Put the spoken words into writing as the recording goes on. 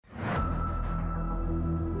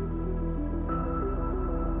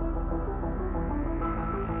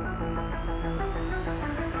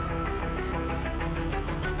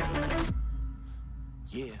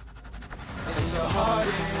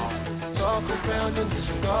Talk around and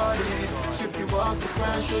disregard it. Strip you off the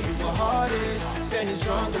ground, show you what heart is. Standing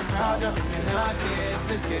strong and proud, nothing can knock it.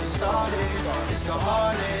 Let's get it started, it's the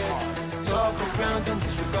hardest. Talk around and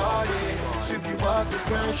disregard it. Strip you off the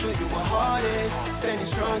ground, show you what heart is. Standing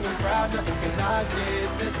strong and proud, nothing can knock it.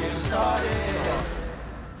 Let's get it started.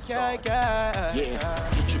 Yeah,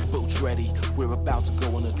 get your boots ready. We're about to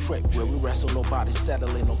go on a trip where we wrestle, nobody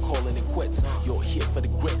settling or calling it quits. You're here for the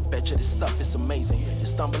grit, betcha this stuff is amazing. You're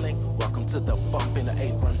stumbling, welcome to the bump in the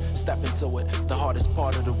apron. Step into it, the hardest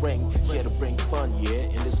part of the ring. Here to bring fun, yeah,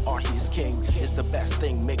 and this art he is king. It's the best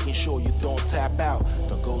thing, making sure you don't tap out.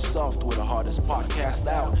 Don't go soft with the hardest podcast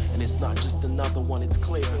out. And it's not just another one, it's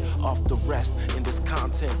clear. Off the rest, in this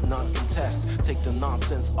content, non-contest. Take the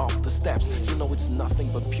nonsense off the steps. You know it's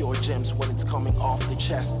nothing but pure gems when it's coming off the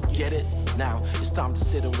chest. Get it? Now it's time to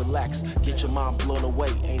sit and relax. Get your mind blown away,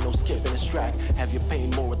 ain't no skipping this track. Have you paying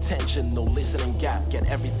more attention, no listening gap. Get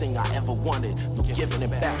everything I ever wanted, no giving it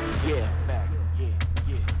back.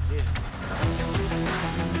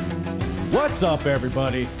 What's up,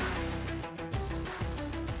 everybody?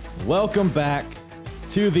 Welcome back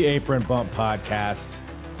to the Apron Bump Podcast.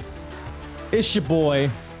 It's your boy,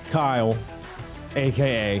 Kyle,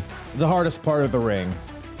 aka the hardest part of the ring.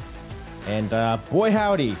 And boy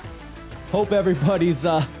howdy, hope everybody's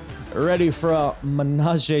ready for a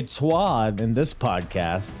menage a trois in this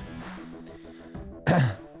podcast.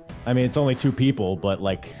 I mean, it's only two people, but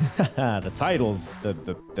like the titles,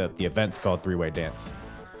 the event's called Three Way Dance.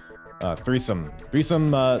 Threesome,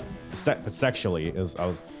 sexually is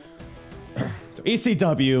so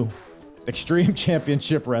ECW Extreme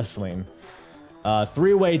Championship Wrestling,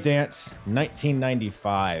 Three Way Dance,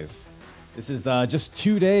 1995. This is just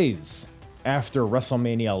 2 days after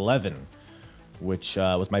WrestleMania 11, which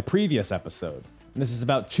was my previous episode. And this is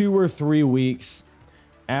about 2 or 3 weeks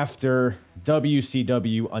after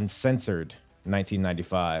WCW Uncensored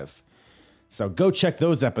 1995. So go check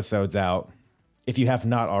those episodes out if you have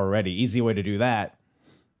not already. Easy way to do that.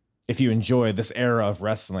 If you enjoy this era of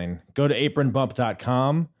wrestling, go to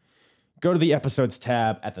apronbump.com, go to the episodes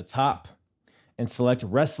tab at the top, and select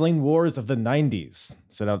Wrestling Wars of the 90s.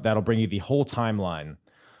 So that'll bring you the whole timeline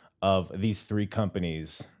of these three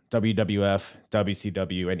companies, WWF,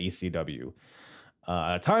 WCW, and ECW.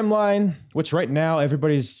 Timeline, which right now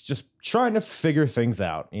everybody's just trying to figure things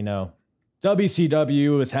out, you know.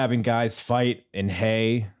 WCW is having guys fight in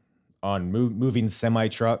hay on moving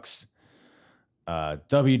semi-trucks.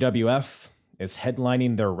 WWF is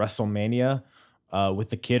headlining their WrestleMania with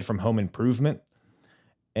the kid from Home Improvement.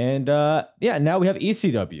 And now we have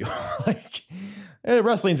ECW.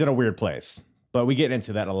 Wrestling's in a weird place, but we get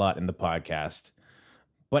into that a lot in the podcast.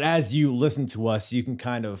 But as you listen to us, you can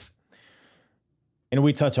kind of, and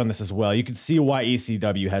we touch on this as well, you can see why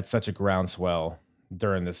ECW had such a groundswell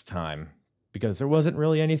during this time, because there wasn't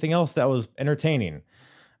really anything else that was entertaining,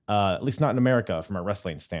 at least not in America from a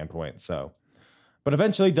wrestling standpoint. So, but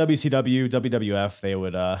eventually WCW, WWF, they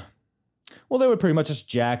would pretty much just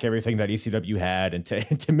jack everything that ECW had and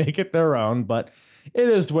to make it their own, but it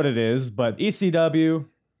is what it is. But ECW,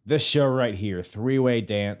 this show right here, Three Way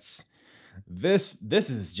Dance, this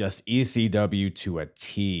is just ECW to a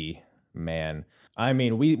T, man. I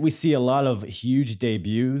mean, we see a lot of huge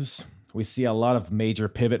debuts. We see a lot of major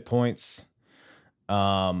pivot points.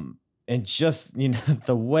 And just, you know,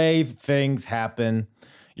 the way things happen,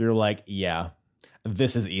 you're like, yeah,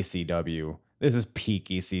 this is ECW. This is peak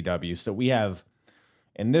ECW. So we have,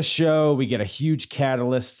 in this show, we get a huge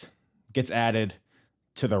catalyst, gets added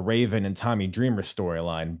to the Raven and Tommy Dreamer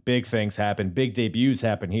storyline. Big things happen. Big debuts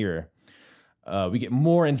happen here. We get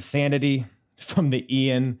more insanity from the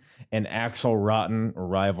Ian and Axel Rotten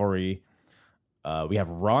rivalry. We have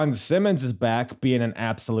Ron Simmons is back being an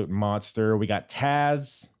absolute monster. We got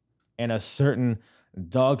Taz and a certain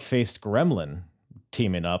dog-faced gremlin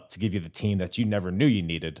teaming up to give you the team that you never knew you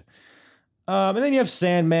needed. And then you have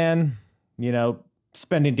Sandman, you know,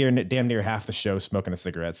 spending damn near half the show smoking a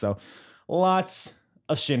cigarette. So lots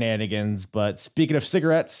of shenanigans. But speaking of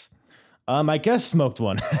cigarettes, I guess smoked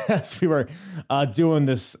one as we were doing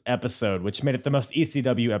this episode, which made it the most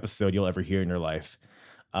ECW episode you'll ever hear in your life.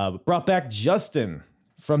 Brought back Justin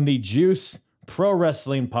from the Juice Pro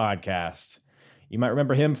Wrestling Podcast. You might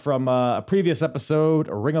remember him from a previous episode,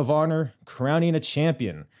 a Ring of Honor, crowning a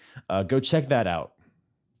champion. Go check that out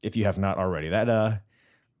if you have not already. That,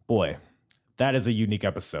 boy, that is a unique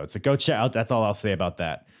episode. So go check out. That's all I'll say about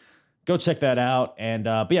that. Go check that out. And,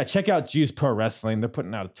 but yeah, check out Juice Pro Wrestling. They're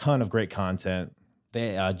putting out a ton of great content.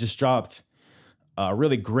 They just dropped a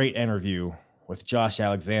really great interview with Josh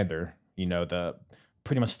Alexander, you know,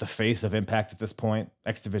 pretty much the face of Impact at this point,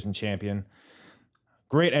 X Division champion.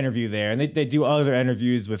 great interview there. And they do other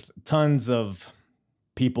interviews with tons of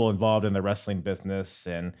people involved in the wrestling business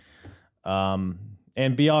and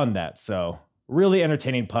beyond that. So really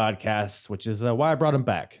entertaining podcasts, which is why I brought him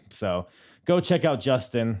back. So go check out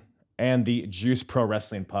Justin and the Juice Pro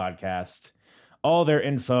Wrestling podcast. All their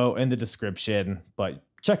info in the description, but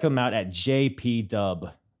check them out at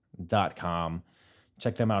jpdub.com.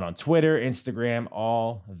 Check them out on Twitter, Instagram,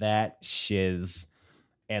 all that shiz.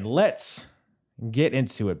 And let's get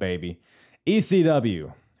into it, baby.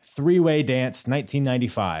 ECW Three Way Dance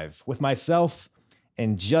 1995 with myself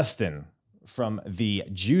and Justin from the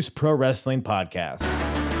Juice Pro Wrestling podcast.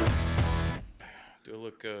 Do I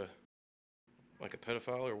look like a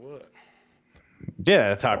pedophile or what? Yeah,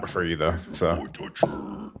 that's how I prefer you, though. So, do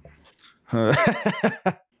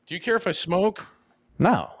you care if I smoke?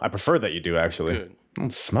 No, I prefer that you do, actually. Good.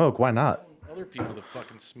 Don't smoke. Why not? Other people that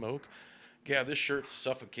fucking smoke. Yeah, this shirt's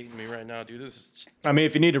suffocating me right now, dude. This is just... I mean,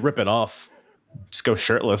 if you need to rip it off, just go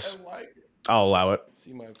shirtless. I like it. I'll allow it.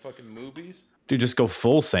 See my fucking movies? Dude, just go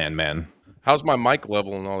full Sandman. How's my mic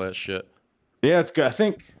level and all that shit? Yeah, it's good. I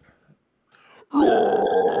think. So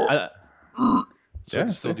I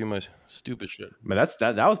can still do my stupid shit. I mean,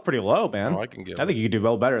 that was pretty low, man. Oh, I can get I think you could do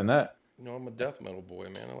well better than that. You know, I'm a death metal boy,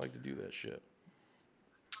 man. I like to do that shit.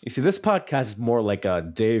 You see, this podcast is more like a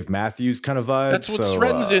Dave Matthews kind of vibe. That's what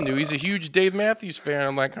Sretton's into. He's a huge Dave Matthews fan.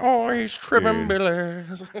 I'm like, oh, he's tripping Billy.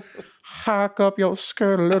 Hike up your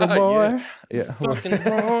skirt, little boy. Yeah. Fucking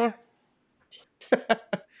boy.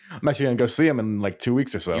 I'm actually going to go see him in like 2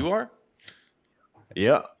 weeks or so. You are?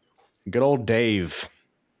 Yeah. Good old Dave.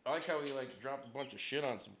 I like how he like dropped a bunch of shit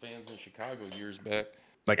on some fans in Chicago years back.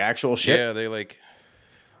 Like actual shit? Yeah, they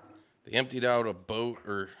emptied out a boat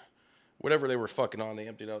or whatever they were fucking on. They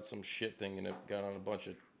emptied out some shit thing and it got on a bunch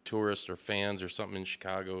of tourists or fans or something in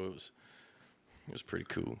Chicago. It was pretty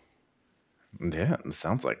cool. Yeah, it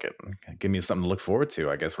sounds like it. Give me something to look forward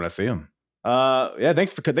to, I guess, when I see him. Yeah,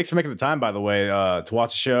 thanks for making the time, by the way, to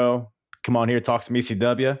watch the show. Come on here, talk some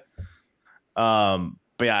ECW.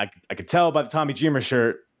 But yeah, I could tell by the Tommy Dreamer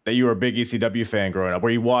shirt that you were a big ECW fan growing up. Were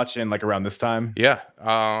you watching like around this time? Yeah.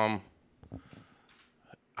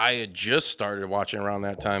 I had just started watching around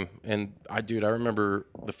that time, and I remember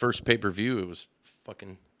the first pay-per-view. It was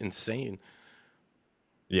fucking insane.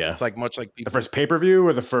 Yeah, it's like much like people. The first pay-per-view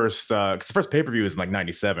or the first? Because the first pay-per-view was in like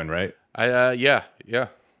 '97, right? Yeah.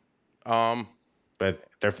 But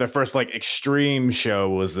their first like extreme show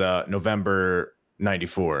was November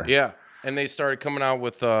 '94. Yeah, and they started coming out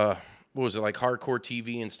with what was it, like hardcore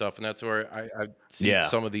TV and stuff, and that's where I see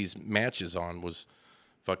some of these matches on was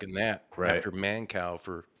fucking that right after Man Cow,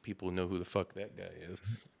 for people who know who the fuck that guy is.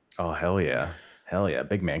 Oh hell yeah,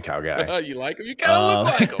 big Man Cow guy. You like him? You kind of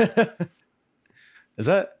look like him. Is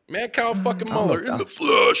that Man Cow fucking Muller in the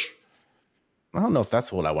flesh? I don't know if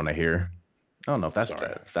that's what I want to hear. I don't know if that's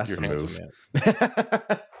that's You're the move.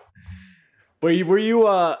 Man. Were you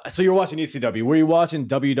so you're watching ECW? Were you watching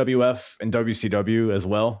WWF and WCW as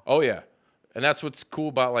well? Oh yeah, and that's what's cool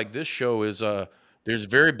about like this show is there's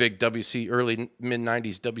very big early mid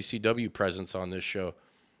 '90s WCW presence on this show.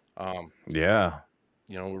 Yeah,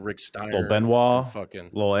 you know, Rick Steiner, little Benoit,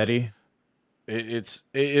 fucking little Eddie. It's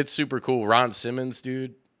super cool. Ron Simmons,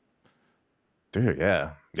 dude,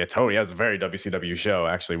 yeah, totally. That's a very WCW show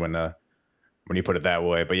actually when you put it that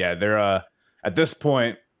way. But yeah, they're at this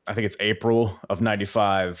point, I think it's April of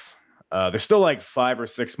 '95. They're still like 5 or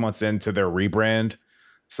 6 months into their rebrand.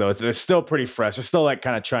 So they're still pretty fresh. They're still like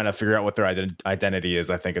kind of trying to figure out what their identity is,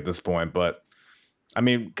 I think, at this point. But I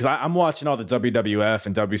mean, because I'm watching all the WWF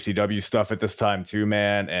and WCW stuff at this time too,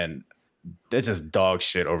 man. And it's just dog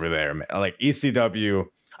shit over there, man. Like ECW,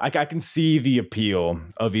 I can see the appeal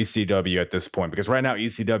of ECW at this point, because right now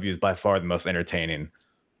ECW is by far the most entertaining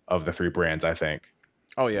of the three brands, I think.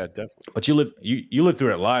 Oh yeah, definitely. But you lived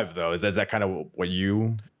through it live though. Is that kind of what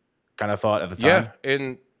you kind of thought at the time? Yeah,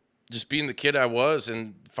 and just being the kid I was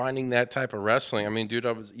and finding that type of wrestling. I mean, dude,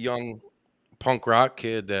 I was a young punk rock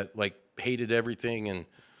kid that like hated everything and,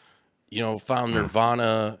 you know, found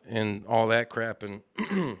Nirvana and all that crap. And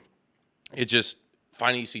it just,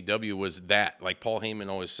 finding ECW was that. Like Paul Heyman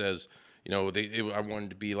always says, you know, I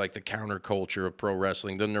wanted to be like the counterculture of pro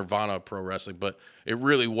wrestling, the Nirvana of pro wrestling. But it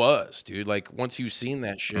really was, dude. Like once you've seen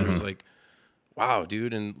that shit, it was like, wow,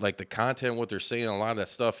 dude. And like the content, what they're saying, a lot of that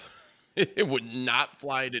stuff, it would not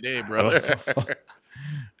fly today, brother.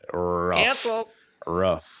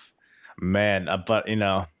 Rough. Man, but, you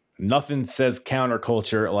know, nothing says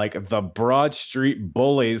counterculture like the Broad Street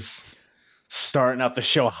Bullies starting out the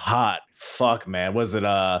show hot. Fuck, man. Was it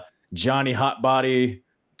Johnny Hotbody,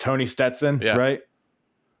 Tony Stetson, right?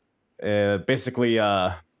 Basically,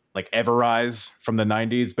 like Everrise from the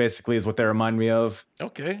 90s, basically, is what they remind me of.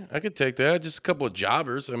 Okay, I could take that. Just a couple of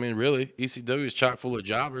jobbers. I mean, really, ECW is chock full of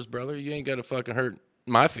jobbers, brother. You ain't got to fucking hurt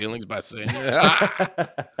my feelings by saying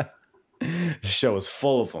that. Show is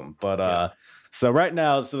full of them. But Yeah. so right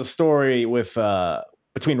now, so the story with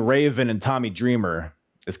between Raven and Tommy Dreamer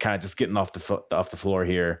is kind of just getting off the floor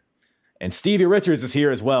here. And Stevie Richards is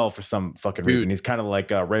here as well for some fucking reason. He's kind of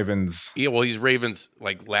like Raven's. Yeah, well, he's Raven's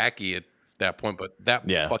like lackey at that point, but that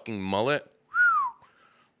Yeah. fucking mullet.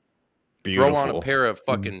 Beautiful. Throw on a pair of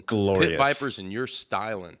fucking glorious pit vipers and you're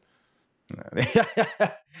styling.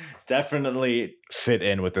 Definitely fit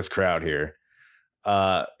in with this crowd here.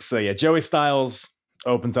 So yeah, Joey Styles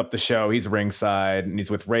opens up the show. He's ringside and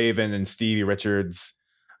he's with Raven and Stevie Richards.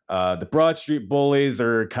 The Broad Street Bullies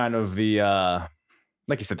are kind of the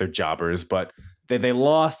like you said, they're jobbers, but they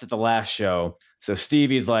lost at the last show. So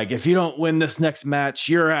Stevie's like, if you don't win this next match,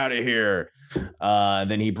 you're out of here.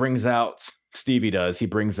 Then he brings out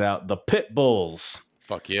the Pit Bulls.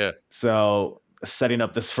 Fuck yeah. So setting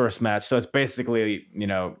up this first match. So it's basically,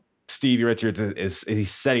 Stevie Richards is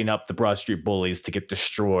he's setting up the Broad Street Bullies to get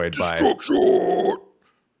destroyed by.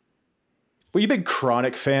 Were you a big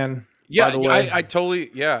Chronic fan? Yeah, by the way? I totally.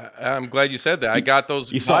 Yeah, I'm glad you said that. I got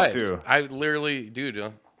those. You vibes. saw it too. I literally, dude,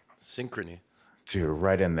 synchrony. Dude,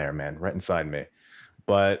 right in there, man, right inside me.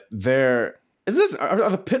 But are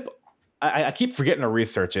the pit? I keep forgetting to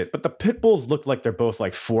research it, but the Pit Bulls look like they're both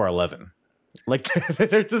like 4'11". Like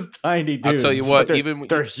they're just tiny dudes. I'll tell you what,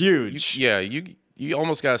 they're huge. You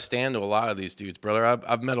almost got to stand to a lot of these dudes, brother.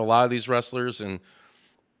 I've met a lot of these wrestlers, and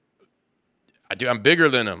I'm bigger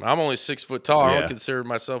than them. I'm only 6 foot tall. I don't consider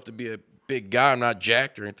myself to be a big guy. I'm not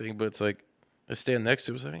jacked or anything, but it's like I stand next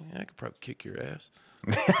to him. I think I could probably kick your ass.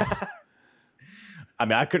 I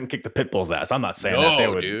mean, I couldn't kick the Pit Bulls' ass. I'm not saying that they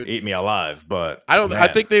would eat me alive, but I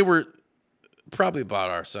think they were probably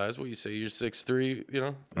about our size. What do you say? You're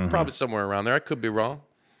 6'3", probably somewhere around there. I could be wrong.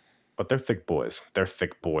 But they're thick boys.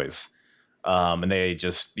 And they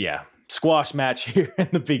just, squash match here in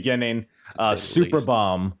the beginning. Super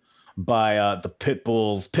bomb by the Pit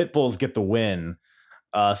Bulls. Pit Bulls get the win.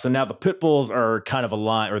 So now the Pit Bulls are kind of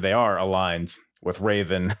aligned, or they are aligned with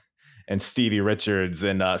Raven and Stevie Richards,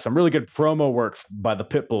 and some really good promo work by the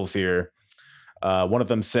Pit Bulls here. One of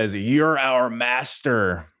them says, "You're our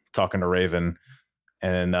master," talking to Raven.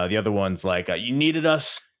 And the other one's like, "You needed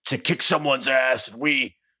us to kick someone's ass, and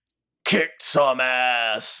we kicked some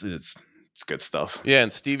ass." It's good stuff. Yeah,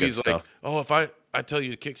 and Stevie's like, stuff. "Oh, if I tell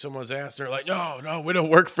you to kick someone's ass," they're like, "No, we don't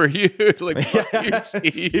work for you." Like, fuck you,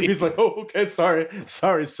 Steve. Stevie's like, "Oh, okay,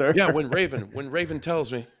 sorry, sir." Yeah, when Raven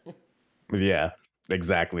tells me. Yeah,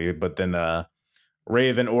 exactly. But then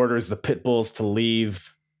Raven orders the Pit Bulls to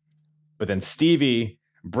leave. But then Stevie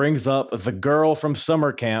brings up the girl from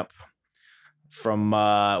summer camp from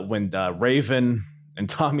when Raven and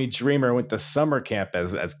Tommy Dreamer went to summer camp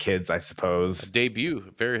as kids, I suppose. A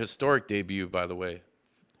debut, very historic debut, by the way.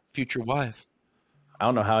 Future wife. I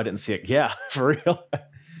don't know how I didn't see it. Yeah, for real.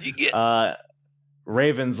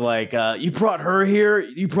 Raven's like, "You brought her here?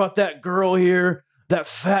 You brought that girl here? That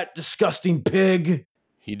fat, disgusting pig?"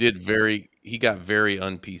 He got very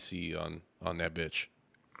un-PC on that bitch.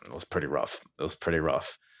 It was pretty rough.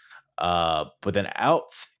 But then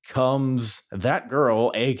out comes that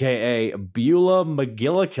girl, aka Beulah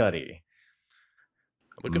McGillicuddy.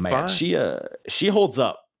 Looking fine. She holds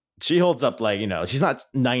up. She holds up like, she's not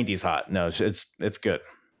 90s hot. No, it's good.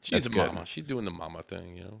 She's mama. She's doing the mama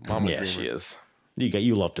thing, Mama yeah, dreamer. She is.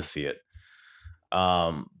 You love to see it.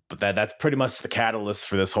 But that's pretty much the catalyst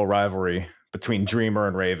for this whole rivalry between Dreamer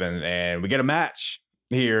and Raven, and we get a match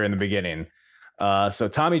here in the beginning. So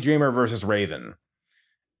Tommy Dreamer versus Raven.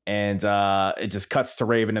 And it just cuts to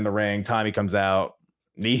Raven in the ring. Tommy comes out.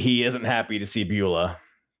 He isn't happy to see Beulah.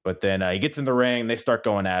 But then he gets in the ring. They start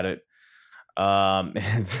going at it.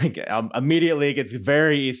 Immediately it gets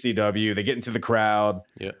very ECW. They get into the crowd.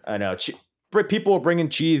 Yeah, I know. People were bringing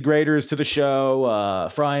cheese graters to the show,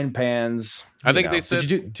 frying pans. I think they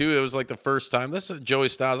said, too, it was like the first time. This is Joey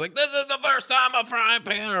Styles. Like, this is the first time a frying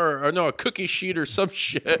pan or no, a cookie sheet or some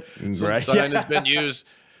shit. Some sign has been used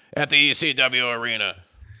at the ECW arena.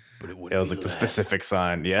 But it was like the specific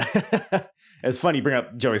sign. Yeah. It's funny you bring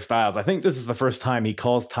up Joey Styles. I think this is the first time he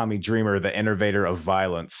calls Tommy Dreamer the innovator of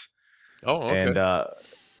violence. Oh, okay. And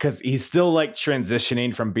because he's still like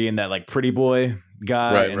transitioning from being that like pretty boy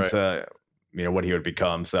guy into what he would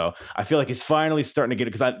become. So I feel like he's finally starting to get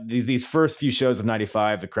it, because these first few shows of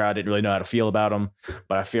 '95, the crowd didn't really know how to feel about him,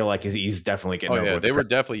 but I feel like he's definitely getting over it. They were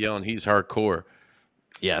definitely yelling, "He's hardcore."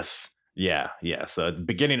 Yes. Yeah. So the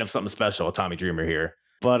beginning of something special, Tommy Dreamer here.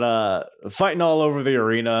 But fighting all over the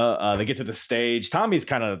arena, they get to the stage. Tommy's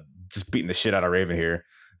kind of just beating the shit out of Raven here.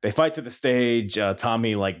 They fight to the stage.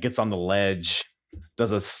 Tommy like gets on the ledge,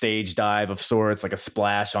 does a stage dive of sorts, like a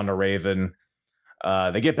splash on the Raven.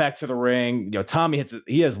 They get back to the ring. You know, Tommy hits.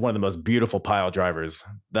 He has one of the most beautiful pile drivers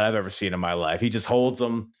that I've ever seen in my life. He just holds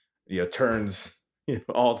them, you know, turns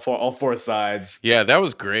all four sides. Yeah, that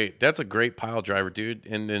was great. That's a great pile driver, dude.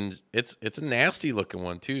 And then it's a nasty looking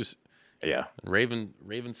one too. Yeah, Raven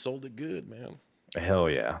sold it good, man. Hell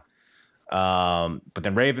yeah. But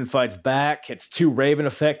then Raven fights back, hits 2 Raven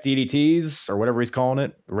effect DDTs or whatever he's calling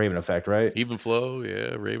it. Raven effect, right? Even flow,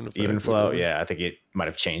 yeah, Raven effect. Even flow, whatever. Yeah. I think it might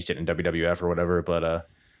have changed it in WWF or whatever, but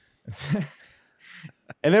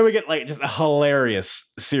and then we get like just a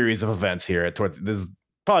hilarious series of events here towards this is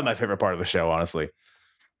probably my favorite part of the show, honestly.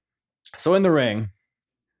 So in the ring,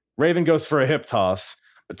 Raven goes for a hip toss,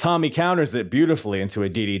 but Tommy counters it beautifully into a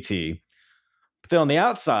DDT. But then on the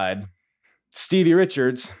outside, Stevie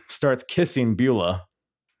Richards starts kissing Beulah.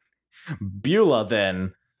 Beulah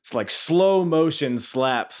then it's like slow motion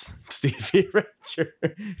slaps Stevie Richards.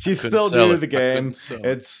 She's still new to the game.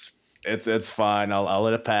 It's fine. I'll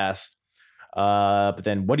let it pass. But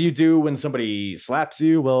then what do you do when somebody slaps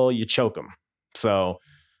you? Well, you choke them. So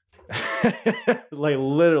like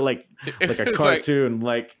literally like a cartoon,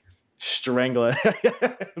 like strangling.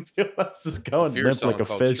 Beulah's just going limp like a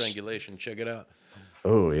fish. Strangulation. Check it out.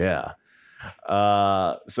 Oh yeah.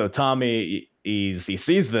 So Tommy, he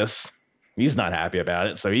sees this. He's not happy about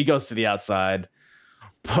it. So he goes to the outside.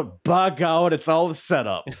 But by God, it's all set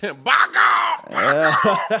up.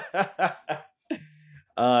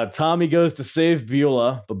 Tommy goes to save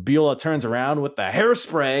Beulah, but Beulah turns around with the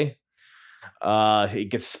hairspray. He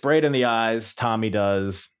gets sprayed in the eyes. Tommy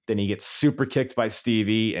does. Then he gets super kicked by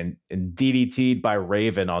Stevie and DDT'd by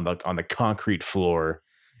Raven on the concrete floor.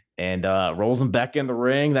 And rolls him back in the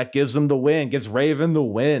ring. That gives him the win. Gives Raven the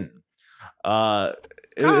win. Go.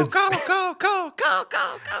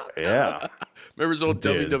 Yeah. Remember his old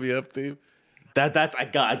WWF theme? That's I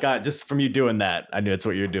got just from you doing that. I knew that's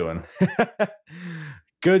what you're doing.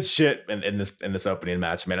 Good shit in this opening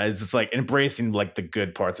match, man. It's just like embracing like the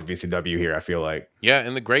good parts of ECW here. I feel like. Yeah,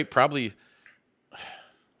 and the great, probably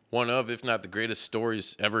one of, if not the greatest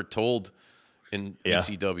stories ever told in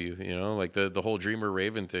ECW, you know, like the whole Dreamer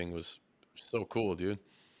Raven thing was so cool, dude.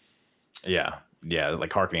 Yeah,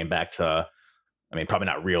 like harkening back to, I mean, probably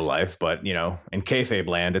not real life, but you know, in kayfabe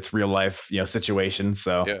land, it's real life, you know, situations.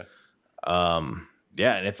 So,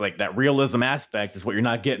 yeah, and it's like that realism aspect is what you're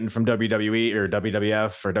not getting from WWE or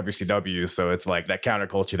WWF or WCW. So it's like that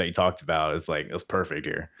counterculture that you talked about is like it's perfect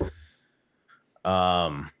here.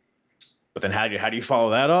 But then how do you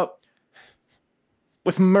follow that up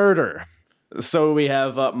with murder? So we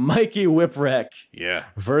have Mikey Whipwreck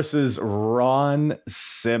versus Ron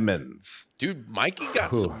Simmons. Dude, Mikey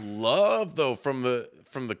got some love though from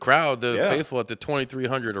the crowd, the faithful at the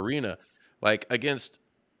 2300 arena, like against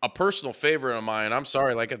a personal favorite of mine. I'm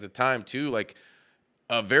sorry, like at the time too, like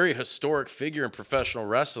a very historic figure in professional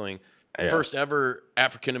wrestling, first ever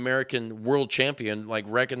African American world champion, like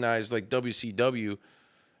recognized like WCW.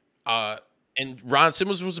 And Ron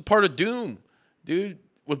Simmons was a part of Doom, dude.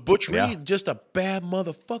 With Butch Reed, just a bad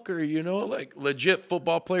motherfucker, you know, like legit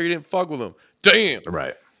football player. You didn't fuck with him. Damn.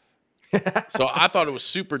 Right. So I thought it was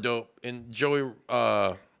super dope. And Joey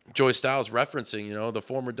Styles referencing, you know, the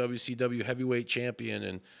former WCW heavyweight champion.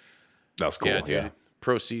 And that was cool. Yeah, dude.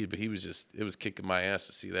 Proceed. But it was kicking my ass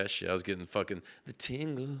to see that shit. I was getting fucking the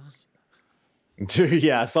tingles. Dude,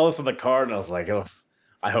 yeah. I saw this on the card and I was like, oh,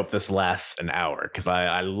 I hope this lasts an hour. Because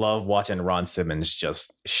I love watching Ron Simmons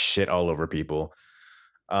just shit all over people.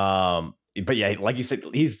 But yeah, like you said,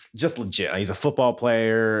 he's just legit. He's a football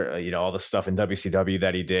player, you know, all the stuff in WCW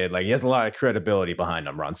that he did. Like he has a lot of credibility behind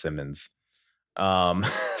him, Ron Simmons.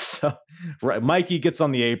 So Mikey gets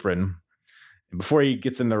on the apron. Before he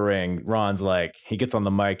gets in the ring, Ron's like, he gets on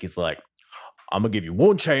the mic. He's like, I'm going to give you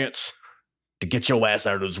one chance to get your ass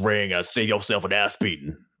out of this ring. Save yourself an ass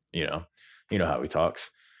beating. You know how he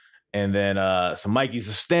talks. And then, so Mikey's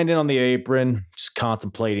just standing on the apron, just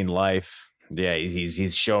contemplating life. Yeah,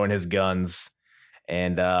 he's showing his guns,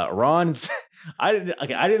 and Ron's. I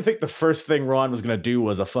didn't think the first thing Ron was gonna do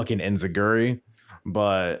was a fucking enziguri,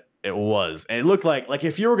 but it was, and it looked like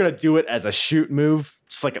if you were gonna do it as a shoot move,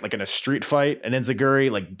 just like in a street fight, an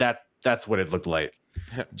enziguri, like that's what it looked like.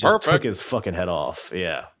 Just took his fucking head off.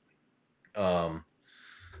 Yeah. So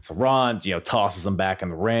Ron, you know, tosses him back in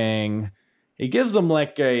the ring. He gives him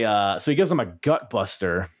like he gives him a gut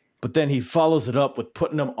buster, but then he follows it up with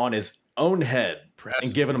putting him on his own head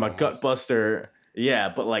and giving him a gut buster. Yeah,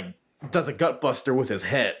 but like does a gut buster with his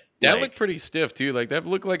head. That like, looked pretty stiff too. Like that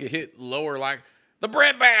looked like it hit lower, like the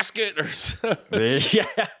bread basket or something. yeah.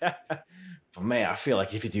 But man, I feel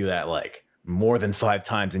like if you do that like more than 5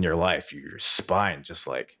 times in your life, your spine just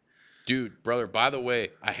like, Dude, brother, by the way,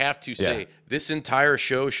 I have to Yeah. say, this entire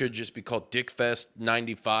show should just be called Dickfest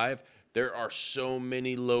 95. There are so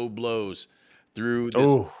many low blows through this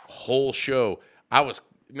Ooh. whole show.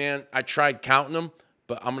 I tried counting them,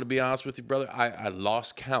 but I'm going to be honest with you, brother. I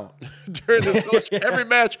lost count during this whole show. Every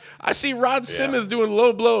match. I see Ron Simmons doing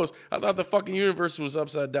low blows. I thought the fucking universe was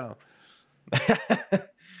upside down.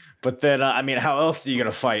 But then, I mean, how else are you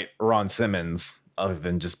going to fight Ron Simmons other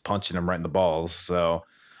than just punching him right in the balls? So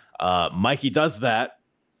Mikey does that,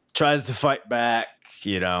 tries to fight back.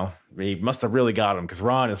 You know, he must have really got him because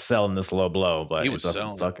Ron is selling this low blow, but He was it doesn't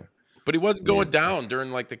selling it. fucking. But he wasn't going down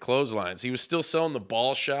during like the clotheslines. He was still selling the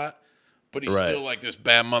ball shot, but he's Right. still like this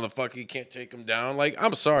bad motherfucker. You can't take him down. Like,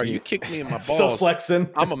 I'm sorry, you kicked me in my balls. Still flexing.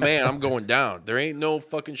 I'm a man. I'm going down. There ain't no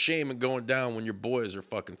fucking shame in going down when your boys are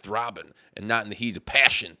fucking throbbing and not in the heat of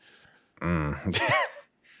passion. Do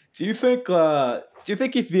you think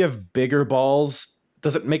if you have bigger balls,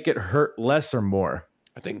 does it make it hurt less or more?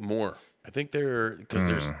 I think more. I think they're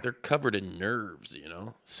covered in nerves, you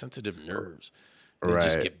know, sensitive nerves. They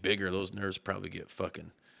just Right. get bigger. Those nerves probably get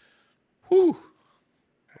fucking, whoo,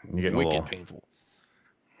 You're getting wicked painful.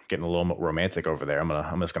 getting a little romantic over there.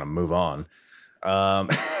 I'm just gonna move on.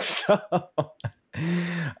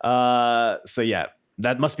 So yeah,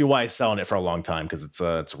 that must be why he's selling it for a long time because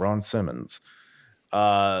it's Ron Simmons.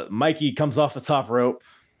 Mikey comes off the top rope.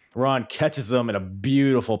 Ron catches him in a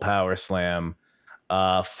beautiful power slam,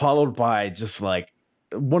 followed by just like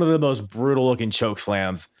one of the most brutal looking choke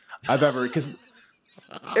slams I've ever, because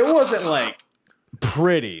it wasn't like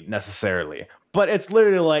pretty necessarily, but it's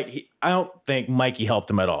literally like I don't think Mikey helped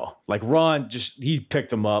him at all. Like Ron he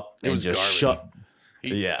picked him up It and was just garbage. shut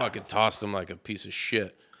He fucking tossed him like a piece of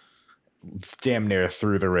shit. damn near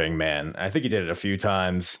through the ring, man. I think he did it a few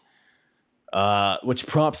times, which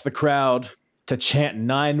prompts the crowd to chant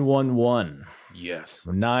 911. Yes.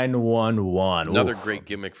 911. Another Ooh. great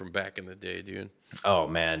gimmick from back in the day, dude. Oh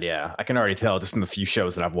man, yeah. I can already tell just in the few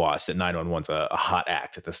shows that I've watched that 911's a hot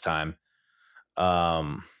act at this time.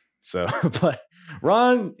 So but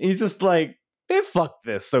Ron, he's just like, hey, fuck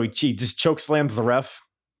this. So he just choke slams the ref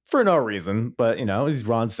for no reason. But you know, he's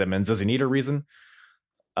Ron Simmons. Does he need a reason?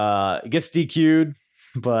 He gets DQ'd,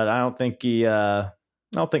 but I don't think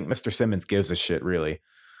Mr. Simmons gives a shit really.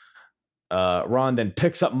 Ron then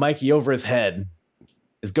picks up Mikey over his head.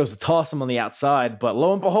 Goes to toss him on the outside, but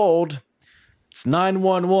lo and behold, it's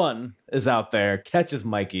 911 is out there, catches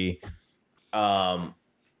Mikey.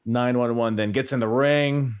 911 then gets in the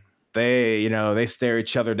ring. They stare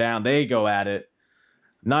each other down. They go at it.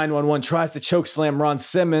 911 tries to choke slam Ron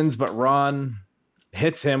Simmons, but Ron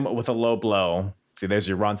hits him with a low blow. See, there's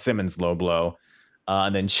your Ron Simmons low blow.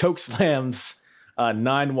 And then choke slams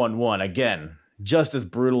 911 again. Just as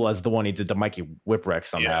brutal as the one he did to Mikey Whipwreck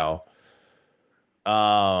somehow.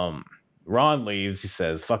 Yeah. Ron leaves. He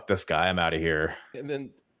says, fuck this guy. I'm out of here. And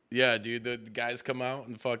then, yeah, dude, the guys come out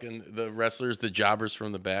and fucking the wrestlers, the jobbers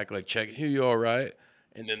from the back, like, check, here, you all right?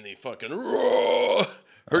 And then they fucking, roar,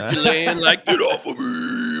 Herculean, like, get off of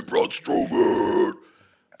me, Braun Strowman.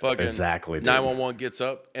 Fucking exactly. Dude. 911 gets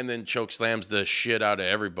up and then choke slams the shit out of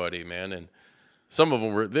everybody, man. And some of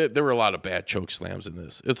them there were a lot of bad choke slams in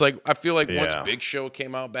this. It's like, I feel like once Big Show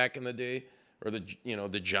came out back in the day, or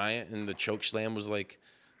the Giant, and the choke slam was like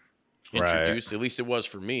introduced. Right. At least it was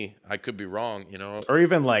for me. I could be wrong, you know. Or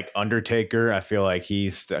even like Undertaker. I feel like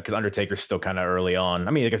because Undertaker's still kind of early on.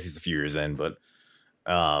 I mean, I guess he's a few years in, but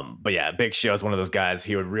yeah, Big Show is one of those guys.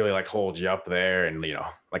 He would really like hold you up there and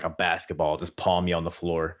like a basketball, just palm you on the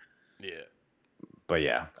floor. Yeah. But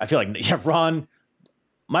yeah, I feel like Ron.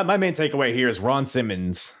 My main takeaway here is Ron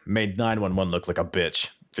Simmons made 911 look like a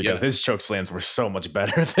bitch because his choke slams were so much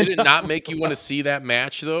better. Did it not make you want to see that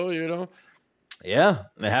match though? You know? Yeah,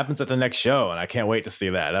 it happens at the next show, and I can't wait to see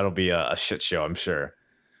that. That'll be a shit show, I'm sure.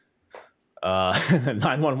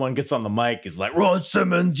 911 gets on the mic. He's like, Ron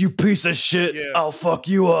Simmons, you piece of shit. Yeah. I'll fuck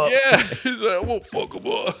you up. Yeah, he's like, I won't fuck him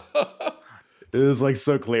up. It was like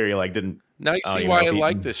so clear. He like didn't. Now you see why I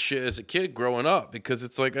liked this shit as a kid growing up, because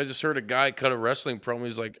it's like I just heard a guy cut a wrestling promo.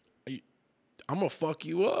 He's like, I'm gonna fuck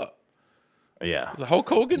you up. Yeah. Hulk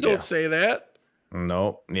Hogan don't say that.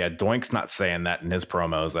 No. Yeah, Doink's not saying that in his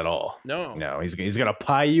promos at all. No, he's gonna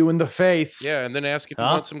pie you in the face. Yeah, and then ask if you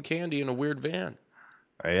want some candy in a weird van.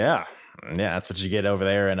 Yeah, that's what you get over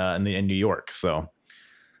there in New York. So,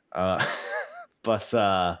 but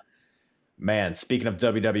man, speaking of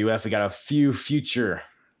WWF, we got a few future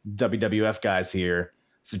WWF guys here.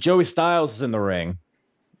 So Joey Styles is in the ring.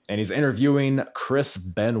 and he's interviewing Chris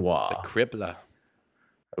Benoit. The Crippler.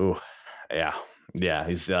 Oh, yeah. Yeah,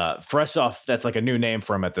 he's fresh off. That's like a new name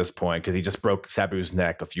for him at this point because he just broke Sabu's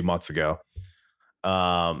neck a few months ago.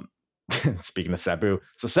 Speaking of Sabu,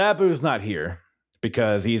 so Sabu's not here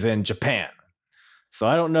because he's in Japan. So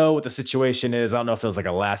I don't know what the situation is. I don't know if it was like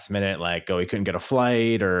a last minute, like, oh, he couldn't get a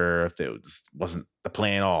flight, or if it wasn't the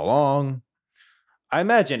plan all along. I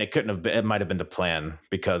imagine it couldn't have been. It might have been the plan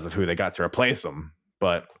because of who they got to replace him.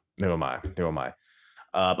 But who am I? Who am I?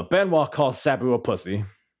 But Benoit calls Sabu a pussy.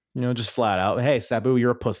 Just flat out. Hey, Sabu,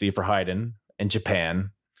 you're a pussy for hiding in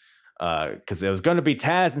Japan. Because it was going to be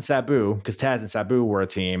Taz and Sabu, because Taz and Sabu were a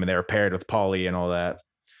team, and they were paired with Paulie and all that.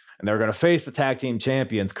 And they were going to face the tag team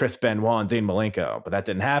champions, Chris Benoit and Dean Malenko. But that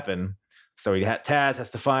didn't happen. So Taz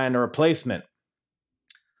has to find a replacement.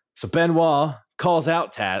 So Benoit calls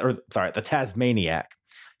out the Tasmaniac.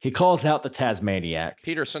 He calls out the Tasmaniac.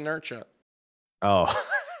 Peter Sinercha. Oh.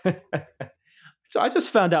 So I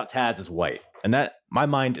just found out Taz is white. And that my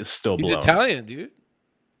mind is still blown. He's Italian, dude.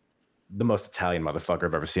 The most Italian motherfucker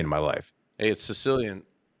I've ever seen in my life. Hey, it's Sicilian.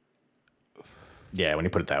 Yeah, when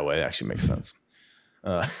you put it that way, it actually makes sense.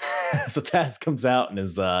 So Taz comes out in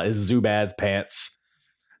his Zubaz pants.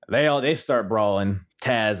 They start brawling.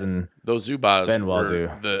 Taz and those Zubaz Benoit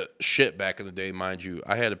were the shit back in the day, mind you.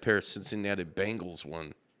 I had a pair of Cincinnati Bengals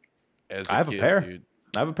one as a kid, dude.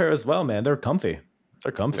 I have a pair as well, man. They're comfy.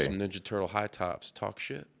 They're comfy. With some Ninja Turtle high tops. Talk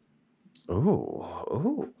shit.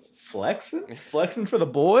 Ooh. Flexing for the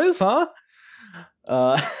boys, huh?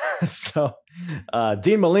 So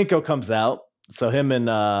Dean Malenko comes out. So him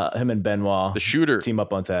and Benoit, the shooter, team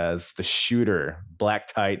up on Taz. The shooter, black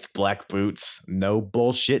tights, black boots, no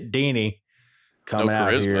bullshit Deanie coming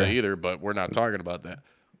out here. No charisma either, but we're not talking about that.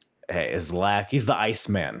 Hey, he's the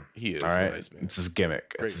Iceman. He is, all right? the Iceman. It's his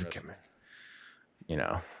gimmick. Great it's his wrestler.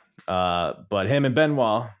 gimmick. But him and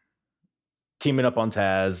Benoit teaming up on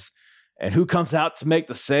Taz, and who comes out to make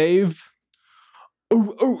the save?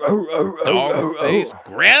 Dog face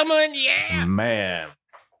grandma, yeah. Man.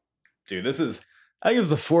 Dude, I think it's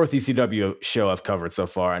the fourth ECW show I've covered so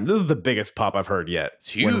far, and this is the biggest pop I've heard yet. It's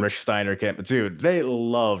huge. When Rick Steiner came, dude, they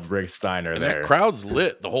loved Rick Steiner and there. That crowd's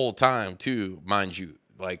lit the whole time too, mind you.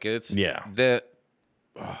 Like I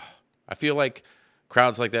feel like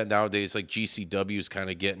crowds like that nowadays, like GCW is kind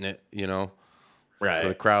of getting it, right?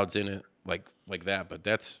 The crowd's in it, like that. But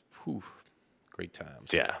that's great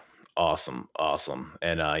times. Yeah, awesome,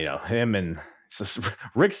 and him and. So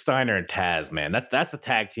Rick Steiner and Taz, man, that's the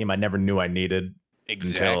tag team I never knew I needed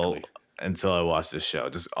until I watched this show.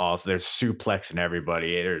 Just awesome. There's suplexing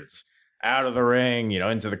everybody. There's out of the ring,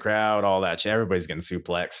 into the crowd, all that shit. Everybody's getting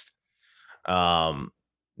suplexed. And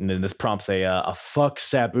then this prompts a fuck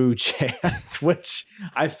Sabu chant, which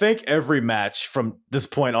I think every match from this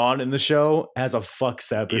point on in the show has a fuck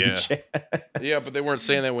Sabu chant. Yeah, but they weren't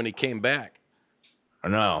saying that when he came back.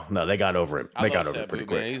 No, they got over it. They got over Sabu, it pretty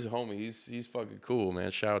quick. Man. He's a homie. He's fucking cool, man.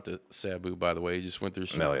 Shout out to Sabu, by the way. He just went through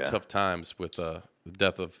some tough times with the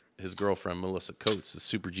death of his girlfriend, Melissa Coates, the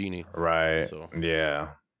Super Genie. Right. So. Yeah.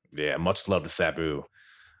 Much love to Sabu.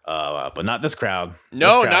 But not this crowd.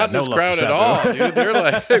 Not this crowd at all, dude. They're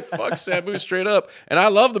like, hey, fuck Sabu straight up. And I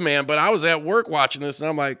love the man, but I was at work watching this, and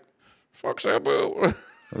I'm like, fuck Sabu.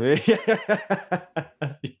 It's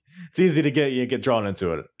easy to get drawn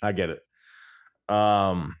into it. I get it.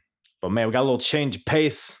 But man, we got a little change of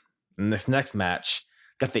pace in this next match.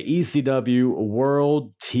 Got the ECW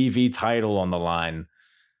World TV title on the line.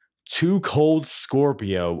 Too Cold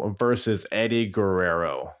Scorpio versus Eddie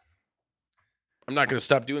Guerrero. I'm not gonna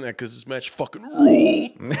stop doing that because this match fucking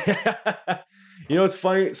ruled. It's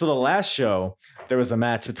funny. So the last show, there was a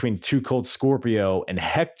match between Too Cold Scorpio and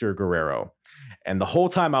Hector Guerrero. And the whole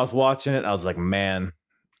time I was watching it, I was like, man,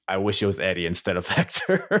 I wish it was Eddie instead of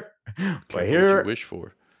Hector. But here, what you wish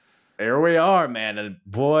for. Here we are, man. And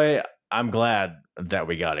boy, I'm glad that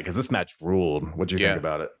we got it because this match ruled. What'd you think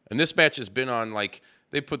about it? And this match has been on,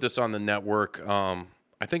 they put this on the network. I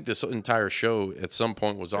think this entire show at some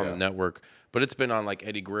point was on the network, but it's been on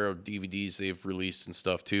Eddie Guerrero DVDs they've released and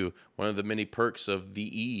stuff too. One of the many perks of the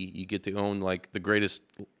E, you get to own the greatest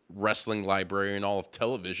wrestling library in all of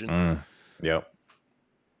television. Yep.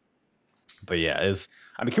 But yeah,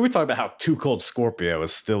 can we talk about how Too Cold Scorpio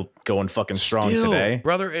is still going fucking strong today?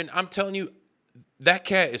 Brother, and I'm telling you, that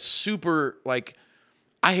cat is super,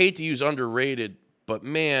 I hate to use underrated, but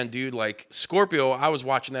man, dude, Scorpio, I was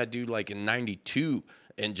watching that dude in 92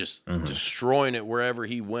 and just destroying it wherever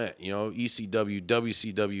he went, ECW,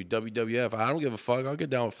 WCW, WWF. I don't give a fuck. I'll get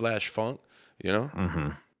down with Flash Funk,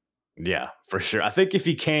 Yeah, for sure. I think if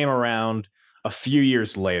he came around a few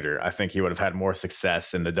years later, I think he would have had more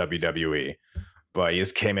success in the WWE. But he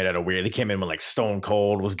just came in he came in with like Stone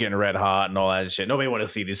Cold, was getting red hot and all that shit. Nobody wanted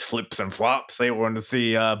to see these flips and flops. They wanted to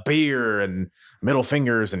see beer and middle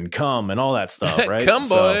fingers and cum and all that stuff, right? Come,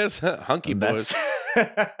 boys. Hunky boys.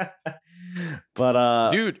 But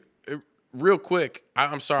dude, real quick,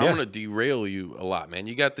 I'm sorry, Yeah. I'm gonna derail you a lot, man.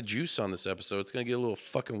 You got the juice on this episode. It's gonna get a little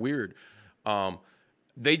fucking weird.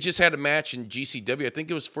 They just had a match in GCW. I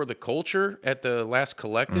think it was for the Culture at the last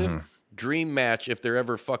Collective. Dream match, if there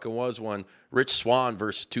ever fucking was one. Rich Swann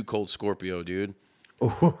versus Too Cold Scorpio, dude.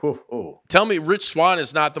 Tell me Rich Swann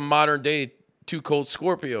is not the modern day Too Cold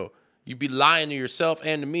Scorpio. You'd be lying to yourself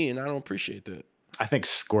and to me, and I don't appreciate that. I think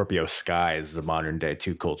Scorpio Sky is the modern day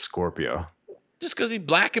Too Cold Scorpio. Just because he's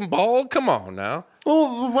black and bald? Come on now.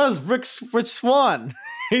 Well, it was Rich Swann.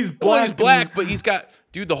 He's black. Well, he's black, but he's got,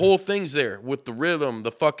 dude, the whole thing's there with the rhythm,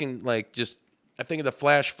 the fucking, like, just, I think of the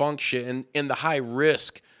flash funk shit and the high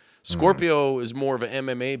risk. Scorpio is more of an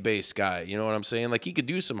MMA based guy. You know what I'm saying? Like, he could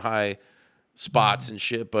do some high spots and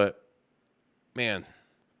shit, but man,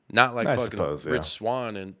 not like Rich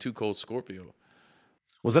Swann and Too Cold Scorpio.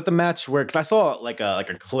 Was that the match where? Because I saw like a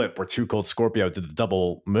clip where Too Cold Scorpio did the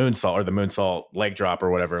double moonsault or the moonsault leg drop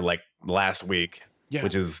or whatever, like last week,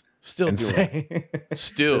 which is still insane. doing it.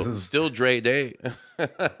 Still Dre Day.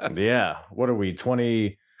 Yeah. What are we?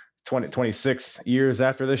 26 years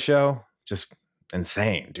after this show? Just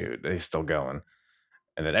insane, dude. They're still going.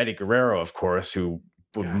 And then Eddie Guerrero, of course, who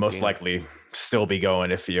would most likely still be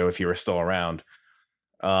going if you were still around.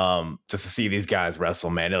 Just to see these guys wrestle,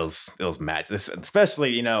 man, it was matches,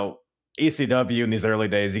 especially, ECW in these early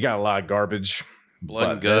days. You got a lot of garbage.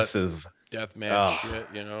 Blood and guts. This is deathmatch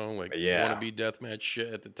shit, wannabe deathmatch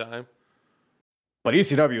shit at the time. But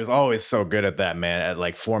ECW was always so good at that, man, at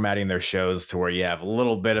like formatting their shows to where you have a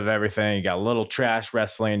little bit of everything. You got a little trash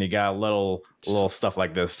wrestling, you got a little stuff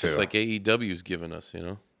like this too. Just like AEW's given us,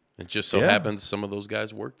 It just so happens some of those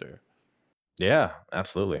guys work there. Yeah,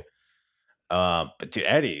 absolutely. But dude,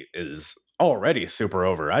 Eddie is already super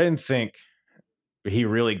over. I didn't think he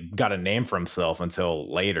really got a name for himself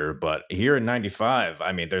until later, but here in 95,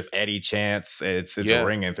 I mean, there's Eddie chants. It's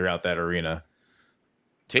ringing throughout that arena.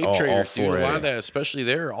 Tape traders, dude, a lot of that, especially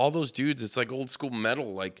there. All those dudes, it's like old school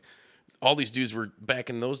metal. Like, all these dudes were, back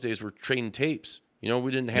in those days, were trading tapes. We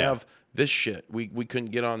didn't have this shit. We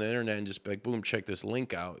couldn't get on the internet and just be like, boom, check this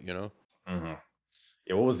link out, Mm-hmm.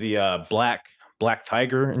 Yeah, what was the Black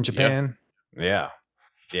Tiger in Japan? Yeah,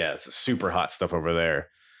 it's super hot stuff over there.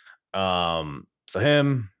 So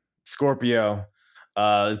him, Scorpio,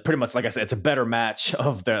 pretty much, like I said, it's a better match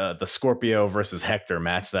of the Scorpio versus Hector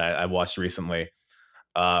match that I watched recently.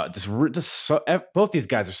 Both these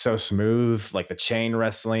guys are so smooth, like the chain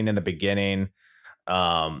wrestling in the beginning,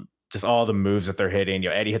 just all the moves that they're hitting.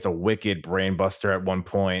 Eddie hits a wicked brain buster at one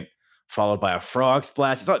point, followed by a frog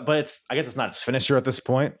splash. I guess it's not his finisher at this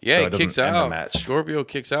point. Yeah, so it kicks out. Scorpio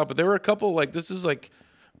kicks out, but there were a couple, like, this is like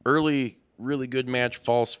early, really good match,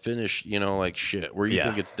 false finish, like shit, where you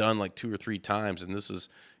think it's done like 2 or 3 times, and this is,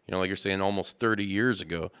 like you're saying, almost 30 years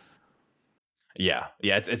ago. Yeah,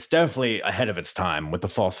 it's definitely ahead of its time with the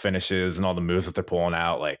false finishes and all the moves that they're pulling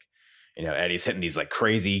out. Like, Eddie's hitting these like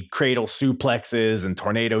crazy cradle suplexes and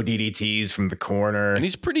tornado DDTs from the corner, and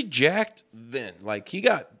he's pretty jacked then. Like he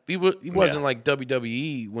wasn't like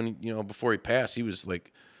WWE when before he passed. He was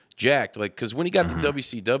like jacked, like because when he got to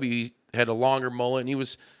WCW, he had a longer mullet and he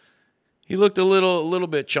looked a little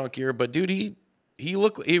bit chunkier. But dude,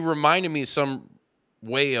 he reminded me some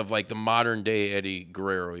way of like the modern day Eddie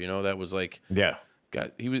Guerrero, that was like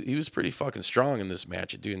he was pretty fucking strong in this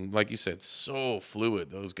match, dude. And like you said, so fluid,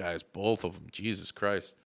 those guys, both of them. Jesus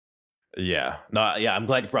Christ. I'm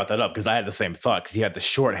glad you brought that up because I had the same thought because he had the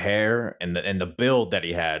short hair and the build that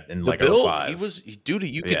he had in the like build, 05.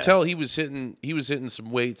 You could tell he was hitting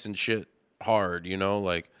some weights and shit hard,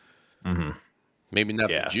 like maybe not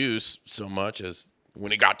the juice so much as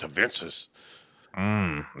when he got to Vince's.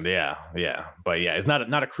 But he's not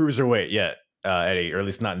a cruiserweight yet, Eddie, or at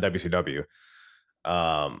least not in WCW.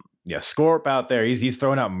 Scorp out there, he's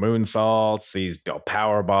throwing out moonsaults, he's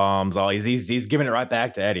power bombs, he's giving it right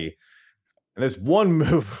back to Eddie. And there's one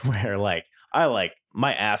move where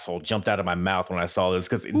my asshole jumped out of my mouth when I saw this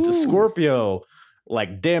because the Scorpio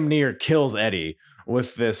like damn near kills Eddie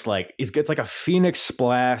with this it's like a Phoenix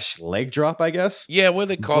Splash leg drop, I guess. Yeah, what do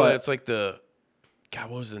they call it? It's like what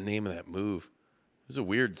was the name of that move? It's a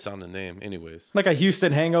weird sounding name, anyways. Like a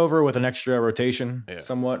Houston hangover with an extra rotation,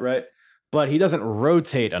 somewhat, right? But he doesn't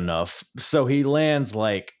rotate enough, so he lands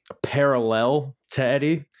like parallel to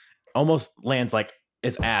Eddie, almost lands like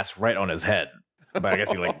his ass right on his head. But I guess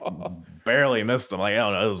he barely missed him. Like, I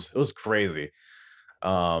don't know, it was crazy.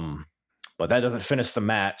 But but that doesn't finish the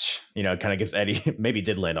match. You know, it kind of gives Eddie, maybe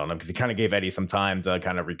did land on him because he kind of gave Eddie some time to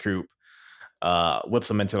kind of recoup, whips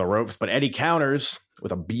him into the ropes. But Eddie counters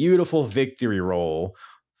with a beautiful victory roll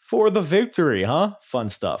for the victory, huh? Fun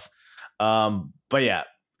stuff. But yeah,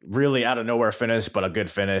 really out of nowhere finish, but a good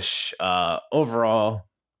finish. Overall,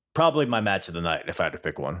 probably my match of the night if I had to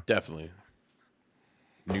pick one. Definitely.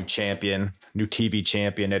 New champion, new TV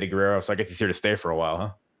champion, Eddie Guerrero. So I guess he's here to stay for a while, huh?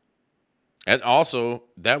 And also,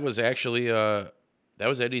 that was actually that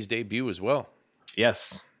was Eddie's debut as well.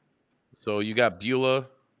 Yes. So you got Beulah,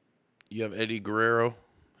 you have Eddie Guerrero,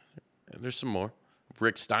 and there's some more.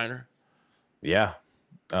 Rick Steiner. Yeah.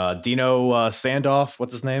 Dino Sandoff,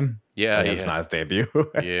 what's his name? Yeah, It's not his debut.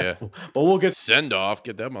 Yeah. But we'll get Send off.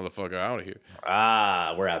 Get that motherfucker out of here.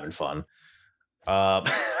 we're having fun.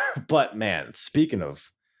 But man, speaking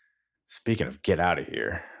of get out of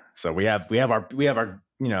here. So we have our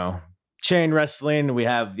chain wrestling. We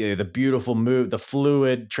have the beautiful move, the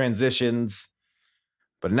fluid transitions.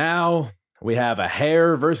 But now we have a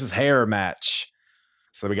hair versus hair match.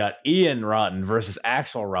 So we got Ian Rotten versus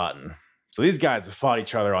Axel Rotten. So these guys have fought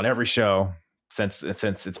each other on every show since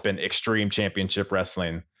it's been Extreme Championship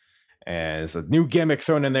Wrestling. And it's a new gimmick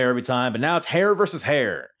thrown in there every time. But now it's hair versus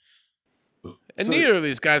hair. And neither of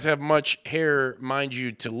these guys have much hair, mind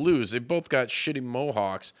you, to lose. They both got shitty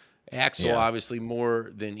mohawks. Axel obviously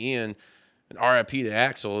more than Ian. And RIP to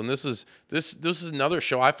Axel. And this is another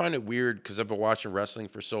show. I find it weird because I've been watching wrestling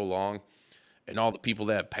for so long, and all the people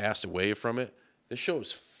that have passed away from it. This show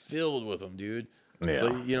is filled with them, dude. Yeah.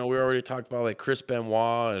 So we already talked about like Chris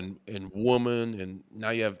Benoit and Woman, and now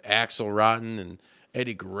you have Axel Rotten and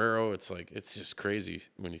Eddie Guerrero. It's like it's just crazy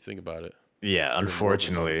when you think about it. Yeah,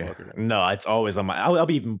 unfortunately. No, it's always on my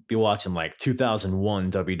I'll even be watching like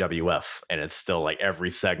 2001 WWF, and it's still like every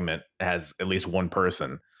segment has at least one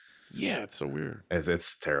person. Yeah, it's so weird.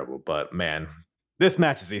 It's terrible, but man, this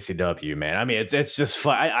match is ECW, man. I mean, it's just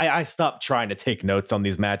fun. I stopped trying to take notes on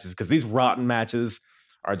these matches because these rotten matches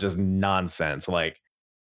are just nonsense. Like,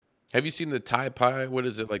 have you seen the Thai Pie? What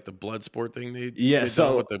is it, like the blood sport thing they so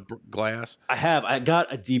done with the glass? I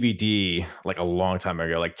got a DVD like a long time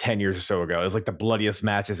ago, like 10 years or so ago. It was like the bloodiest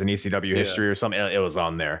matches in ECW history or something. It was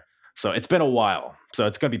on there. So it's been a while. So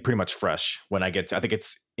it's going to be pretty much fresh when I get to, I think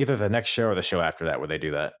it's either the next show or the show after that where they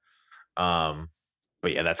do that.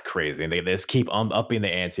 But yeah, that's crazy. And they just keep upping the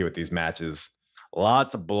ante with these matches.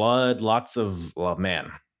 Lots of blood, lots of, well,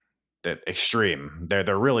 man, that extreme.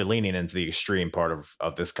 They're really leaning into the extreme part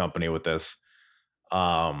of this company with this.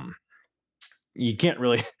 You can't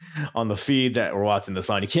really on the feed that we're watching this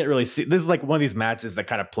on, you can't really see. This is like one of these matches that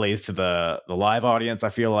kind of plays to the live audience, I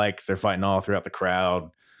feel like, 'cause they're fighting all throughout the crowd.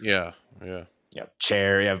 Yeah.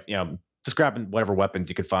 Chair, you have just grabbing whatever weapons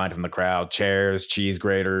you could find from the crowd, chairs, cheese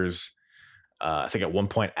graters. I think at one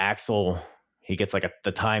point Axel, he gets like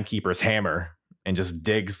the timekeeper's hammer and just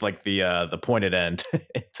digs like the pointed end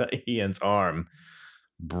into Ian's arm.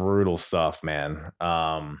 Brutal stuff, man.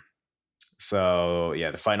 So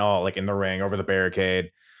yeah, they're fighting all like in the ring over the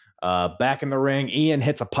barricade. Back in the ring, Ian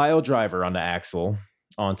hits a pile driver onto Axel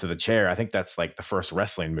onto the chair. I think that's like the first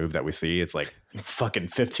wrestling move that we see. It's like fucking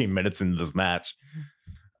 15 minutes into this match.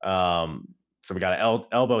 So we got an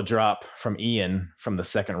elbow drop from Ian from the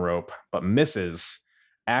second rope, but misses.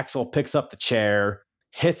 Axel picks up the chair,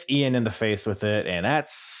 hits Ian in the face with it, and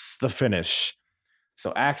that's the finish.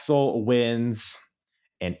 So Axel wins,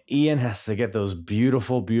 and Ian has to get those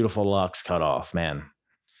beautiful, beautiful locks cut off, man.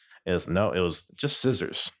 It was just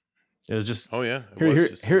scissors. It was just,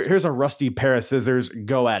 here's a rusty pair of scissors.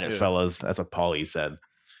 Go at it, fellas. That's what Paulie said.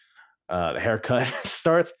 The haircut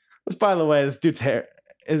starts, which, by the way, this dude's hair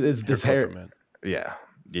is this hair. Man. Yeah,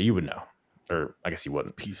 you would know. Or I guess you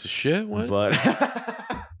wouldn't. Piece of shit, what?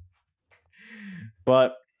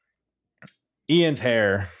 But Ian's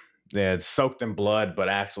hair, it's soaked in blood, but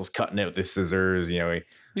Axel's cutting it with the scissors.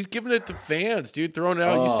 He's giving it to fans, dude, throwing it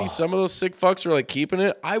out. Oh. You see some of those sick fucks are like keeping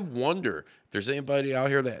it. I wonder if there's anybody out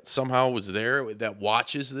here that somehow was there that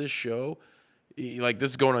watches this show. Like,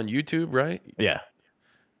 this is going on YouTube, right? Yeah.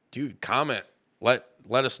 Dude, comment.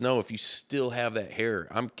 Let us know if you still have that hair.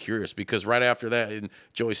 I'm curious because right after that, and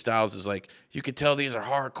Joey Styles is like, you can tell these are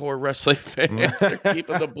hardcore wrestling fans. They're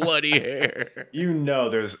keeping the bloody hair.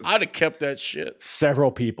 I'd have kept that shit.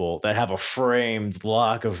 Several people that have a framed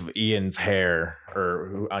lock of Ian's hair,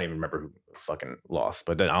 or I don't even remember who fucking lost,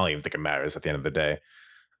 but then I don't even think it matters at the end of the day.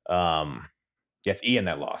 Yeah, it's Ian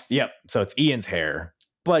that lost. Yep. So it's Ian's hair,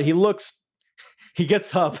 but he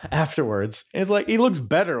gets up afterwards and it's like he looks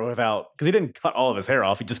better without, because he didn't cut all of his hair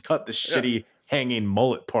off. He just cut the shitty hanging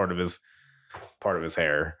mullet part of his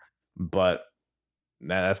hair. But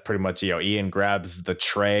That's pretty much, Ian grabs the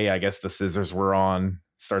tray. I guess the scissors were on,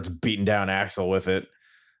 starts beating down Axel with it,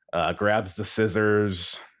 grabs the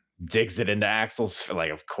scissors, digs it into Axel's.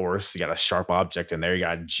 Like, of course, you got a sharp object in there. You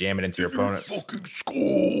got to jam it into your opponent's. Fucking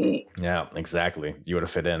skull. Yeah, exactly. You would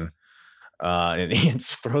have fit in. And Ian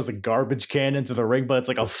just throws a garbage can into the ring, but it's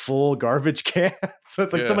like a full garbage can. So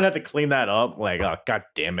it's like someone had to clean that up. Like, oh, god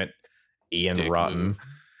damn it, Ian Dick Rotten. move.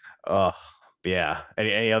 Oh, yeah.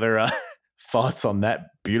 Any other thoughts on that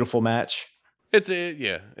beautiful match?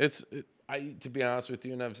 To be honest with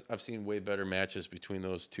you, and I've seen way better matches between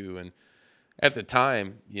those two. And at the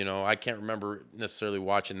time, I can't remember necessarily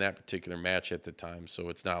watching that particular match at the time. So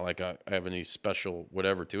it's not like I have any special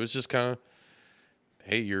whatever to. It's just kind of,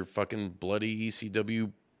 hey, you're fucking bloody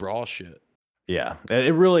ECW brawl shit. Yeah,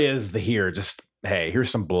 it really is just, hey, here's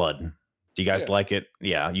some blood. Do you guys like it?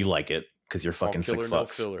 Yeah, you like it because you're fucking sick Killer,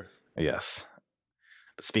 fucks. no filler. Yes.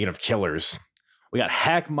 But speaking of killers, we got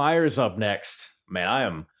Hack Myers up next.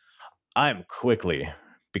 Man, I am quickly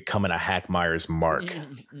becoming a Hack Myers mark.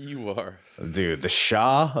 You are. Dude, the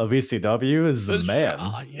Shah of ECW is the man.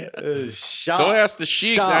 Shah, yeah. Shah. Don't ask the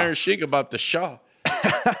Sheik, Shah. the Iron Sheik, about the Shah.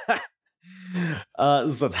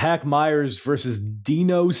 So it's Hack Myers versus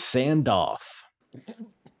Dino Sandoff.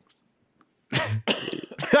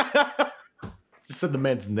 Just said the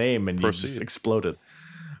man's name and you just exploded.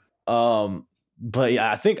 But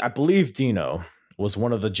yeah, I believe Dino was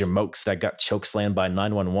one of the Jamokes that got chokeslammed by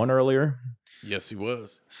 911 earlier. Yes, he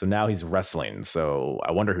was. So now he's wrestling. So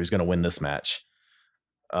I wonder who's going to win this match.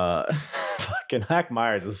 Fucking Hack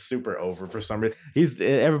Myers is super over for some reason.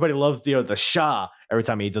 Everybody loves the Shah every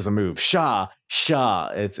time he does a move. Shah.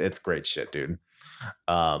 It's great shit, dude.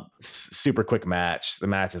 Super quick match. The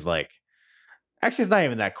match is like, actually, it's not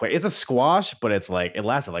even that quick. It's a squash, but it's like it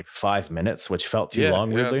lasted like 5 minutes, which felt too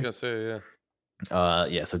long. Weirdly. I was gonna say,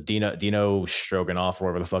 yeah. So Dino Stroganoff, or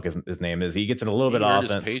whatever the fuck his name is, he gets in a little bit of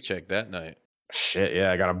offense. His paycheck that night. Shit,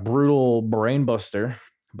 yeah. I got a brutal brainbuster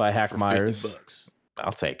by Hack Myers. $50.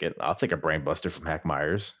 I'll take it. I'll take a brainbuster from Hack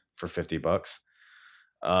Myers for $50.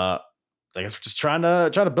 I guess we're just trying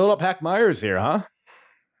to build up Hack Myers here, huh?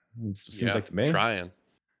 Seems like to me. Trying.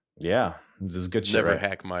 Yeah, this is good shit. Never right? a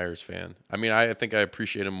Hack Myers fan. I mean, I think I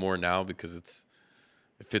appreciate him more now because it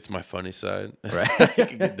fits my funny side. Right. I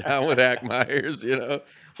can get down with Hack Myers,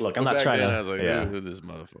 Look, I'm not trying to. I was like, who is this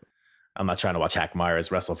motherfucker? I'm not trying to watch Hack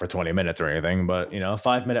Myers wrestle for 20 minutes or anything, but a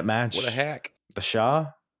 5-minute match. What a hack! The Shah,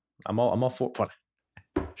 I'm all for. What?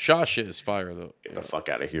 Shah shit is fire though. Get the fuck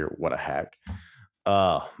out of here! What a hack!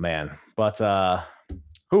 Oh man, but got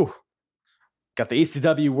the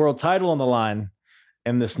ECW World Title on the line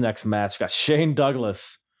in this next match. Got Shane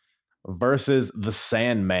Douglas versus the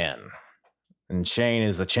Sandman, and Shane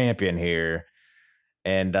is the champion here.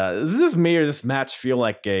 And does this me or this match feel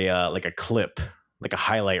like a clip? Like a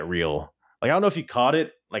highlight reel. Like, I don't know if you caught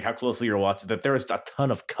it, like how closely you're watching, that there was a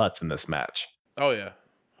ton of cuts in this match. Oh yeah.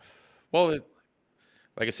 Well,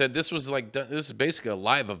 like I said, this is basically a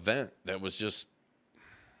live event that was just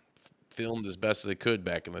filmed as best as they could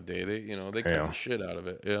back in the day. They cut the shit out of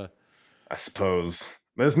it. Yeah. I suppose.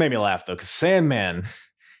 But this made me laugh though, because Sandman,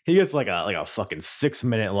 he gets like a fucking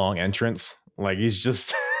 6-minute long entrance. Like he's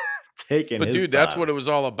just taking. But his dude, time. That's what it was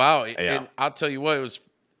all about. Yeah. And I'll tell you what, it was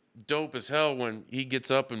dope as hell when he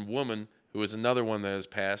gets up and Woman, who is another one that has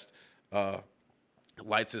passed,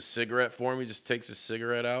 lights his cigarette for him. He just takes his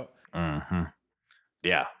cigarette out. Mm-hmm.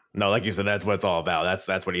 Yeah. No, like you said, that's what it's all about.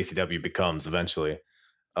 That's what ECW becomes eventually.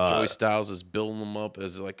 Joey Styles is building him up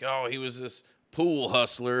as like, oh, he was this pool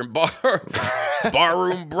hustler and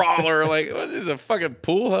barroom brawler. Like, what is a fucking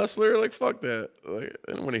pool hustler? Like, fuck that. Like,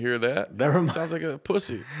 I don't want to hear that. Sounds like a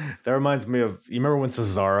pussy. That reminds me of, you remember when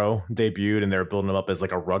Cesaro debuted and they were building him up as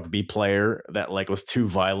like a rugby player that like was too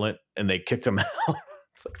violent and they kicked him out.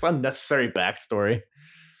 It's unnecessary backstory.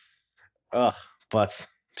 But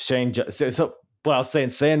Shane, so well, I was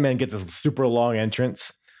saying Sandman gets this super long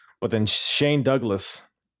entrance, but then Shane Douglas,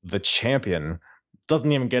 the champion,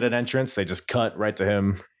 doesn't even get an entrance. They just cut right to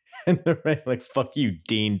him. And they're like, fuck you,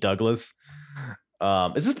 Dean Douglas.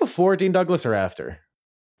 Is this before Dean Douglas or after?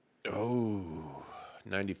 Oh,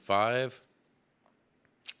 95?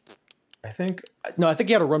 I think he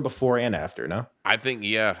had a run before and after, no? I think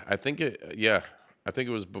it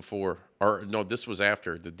was before. Or no, this was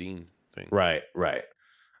after the Dean thing. Right.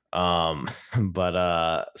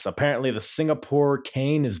 But so apparently the Singapore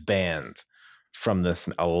cane is banned from this,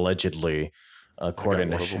 allegedly, according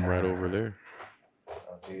to one of them right over there.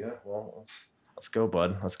 Oh, do you? Well, let's go,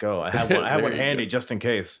 bud. Let's go. I have one handy just in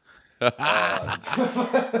case. I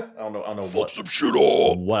don't know Flip some shit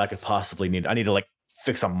up. what I could possibly need. I need to like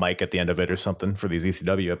fix a mic at the end of it or something for these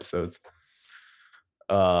ECW episodes.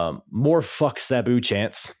 More fuck Sabu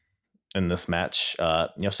chants in this match.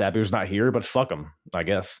 Sabu's not here, but fuck him, I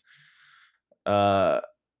guess. But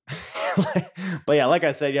yeah, like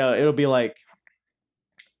I said, it'll be like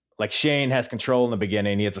Shane has control in the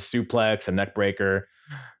beginning. He hits a suplex, a neck breaker,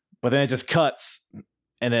 but then it just cuts.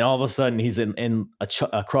 And then all of a sudden he's in a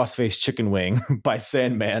crossface chicken wing by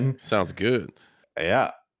Sandman. Sounds good.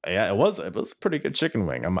 Yeah. It was a pretty good chicken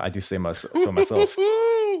wing. I do say so myself.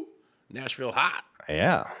 Nashville hot.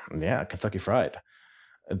 Yeah. Kentucky Fried.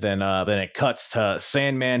 Then it cuts to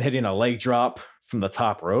Sandman hitting a leg drop from the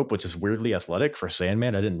top rope, which is weirdly athletic for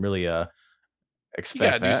Sandman. I didn't really expect you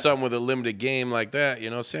gotta that. do something with a limited game like that.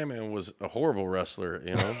 Sandman was a horrible wrestler.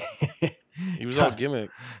 He was all gimmick.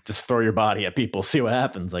 Just throw your body at people, see what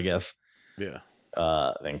happens, I guess. Yeah.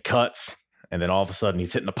 Then cuts, and then all of a sudden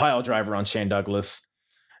he's hitting the pile driver on Shane Douglas.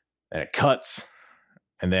 And it cuts,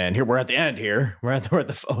 and then here we're at the end. We're at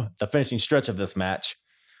the finishing stretch of this match.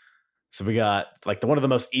 So we got one of the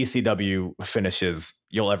most ECW finishes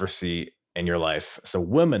you'll ever see in your life. So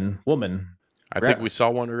woman. I think we saw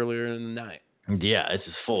one earlier in the night. Yeah, it's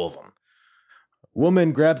just full of them.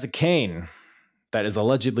 Woman grabs a cane that is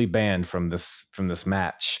allegedly banned from this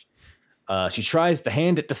match. She tries to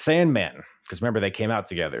hand it to Sandman, because remember they came out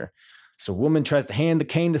together. So woman tries to hand the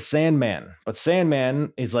cane to Sandman, but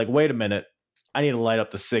Sandman is like, wait a minute, I need to light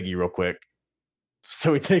up the ciggy real quick.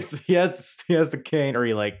 So he has the cane,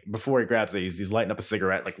 or before he grabs it, he's lighting up a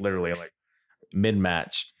cigarette, literally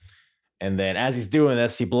mid-match. And then as he's doing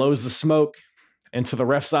this, he blows the smoke into the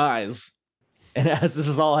ref's eyes. And as this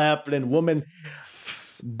is all happening, woman,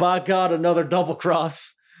 by God, another double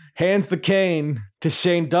cross, hands the cane to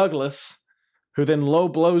Shane Douglas, who then low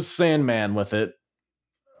blows Sandman with it.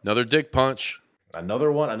 Another dick punch.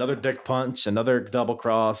 Another dick punch, another double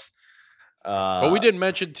cross. But we didn't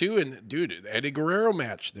mention too, the Eddie Guerrero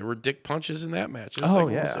match. There were dick punches in that match. It was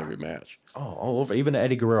almost every match. Oh, all over. Even the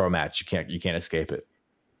Eddie Guerrero match, you can't escape it.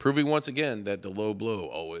 Proving once again that the low blow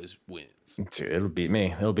always wins. Dude, it'll beat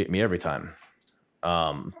me. It'll beat me every time.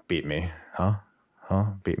 Beat me, huh?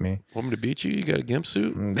 Beat me. Want me to beat you? You got a gimp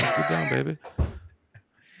suit? Let's get down, baby.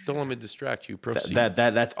 Don't let me distract you. Proceed.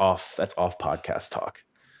 That's off podcast talk.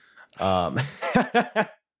 But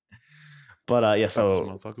yeah, so this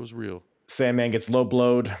motherfucker was real. Sandman gets low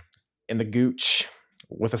blowed in the gooch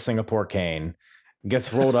with a Singapore cane,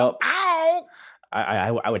 gets rolled up. Ow!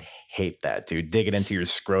 I would hate that, dude. Dig it into your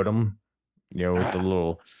scrotum, with the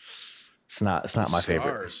little. It's not my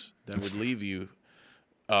favorite. That would leave you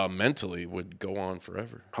mentally would go on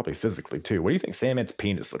forever. Probably physically too. What do you think Sandman's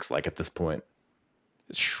penis looks like at this point?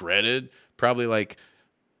 It's shredded, probably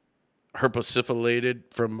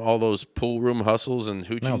herpesifilated from all those pool room hustles and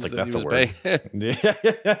hoochies. I don't think that's a word.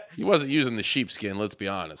 Yeah. He wasn't using the sheepskin, let's be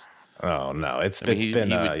honest. Oh no, he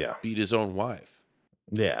would beat his own wife.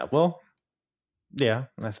 Yeah, well, yeah,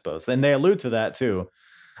 I suppose. And they allude to that too.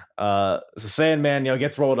 So Sandman,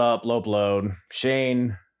 gets rolled up, low blowed.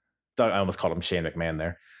 I almost called him Shane McMahon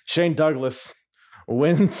there. Shane Douglas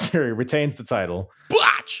wins or retains the title.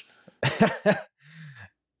 Botch!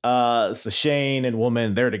 So Shane and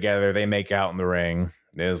woman, they're together. They make out in the ring.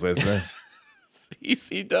 It is what it is.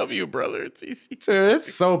 ECW, brother. It's ECW. Dude,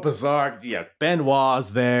 it's so bizarre. Yeah, Benoit's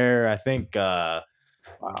there. I think. Wow.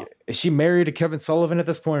 Is she married to Kevin Sullivan at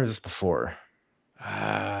this point, or is this before?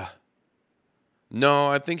 No,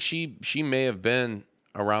 I think she may have been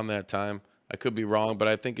around that time. I could be wrong, but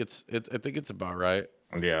I think it's about right.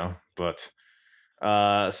 Yeah, but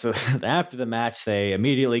so after the match, they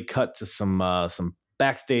immediately cut to some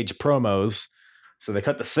backstage promos. So they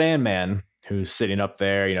cut the Sandman, who's sitting up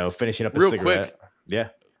there, finishing up his cigarette. Quick. Yeah.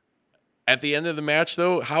 At the end of the match,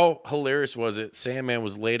 though, how hilarious was it? Sandman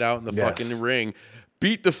was laid out in the fucking ring,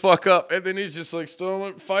 beat the fuck up, and then he's just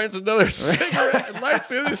finds another cigarette and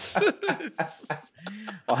lights it.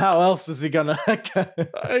 Well, how else is he gonna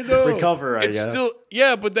I know. recover? I guess. Still,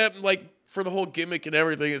 but that for the whole gimmick and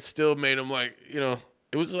everything, it still made him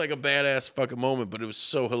it was like a badass fucking moment, but it was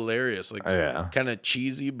so hilarious, kind of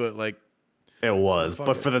cheesy, but it was.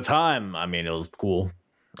 But for the time, I mean, it was cool.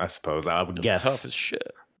 I suppose I would guess. Tough as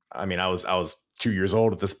shit. I mean, I was 2 years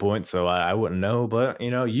old at this point, so I wouldn't know. But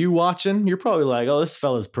you watching, you're probably like, "Oh, this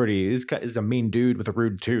fella's pretty. He's a mean dude with a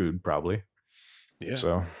rude dude, probably." Yeah.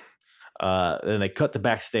 So, then they cut the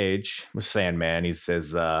backstage with Sandman. He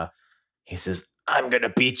says, "I'm gonna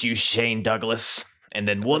beat you, Shane Douglas, and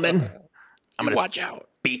then woman, I'm gonna watch out,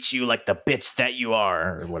 beat you like the bitch that you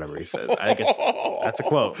are," or whatever he said. I think that's a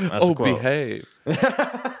quote. That's a quote. Behave.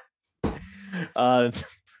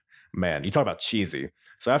 Man, you talk about cheesy.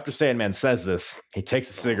 So after Sandman says this, he takes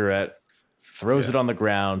a cigarette, throws it on the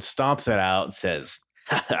ground, stomps it out, and says,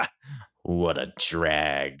 What a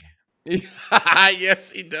drag.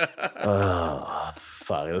 Yes, he does. Oh,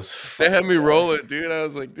 fuck. It was They had me fucking rolling, dude. I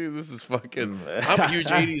was like, dude, this is fucking. I'm a huge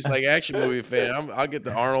 '80s like action movie fan. I'll get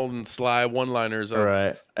the Arnold and Sly one-liners. all I'll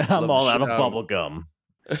right. I'm love the all out shit of out of bubble gum.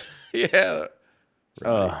 them. Yeah.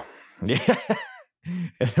 Right. Yeah.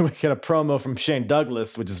 And then we get a promo from Shane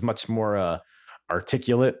Douglas, which is much more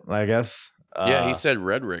articulate, I guess. Yeah, he said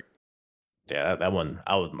rhetoric. Yeah, that one.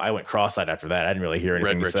 I went cross-eyed after that. I didn't really hear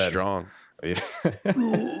anything he Rhetoric said. strong.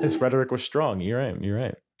 His rhetoric was strong. You're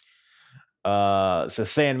right. Says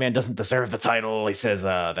Sandman doesn't deserve the title. He says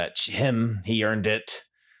that he earned it.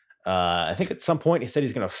 I think at some point he said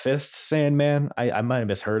he's gonna fist Sandman. I might have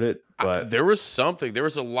misheard it, but There was something. There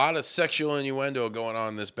was a lot of sexual innuendo going on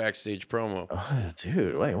in this backstage promo. oh,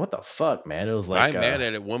 dude, wait, what the fuck, man? It was like I'm mad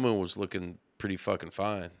at it. Woman was looking pretty fucking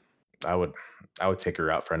fine. I would take her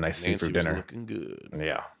out for a nice Nancy seafood was dinner. looking good.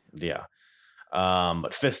 Yeah.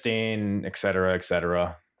 But fisting,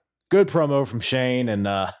 etc. Good promo from Shane, and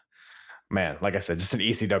man, like I said, just an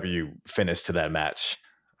ECW finish to that match.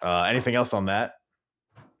 Anything else on that?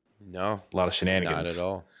 No, A lot of shenanigans. not at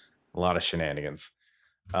all. A lot of shenanigans.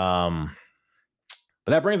 But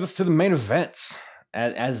that brings us to the main event.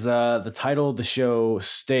 As the title of the show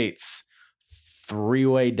states,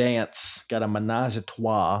 Three-Way Dance. Got a menage a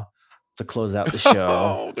trois to close out the show.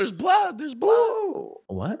 Oh, there's blood. There's blood. Whoa.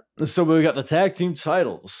 What? So we got the tag team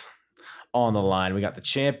titles on the line. We got the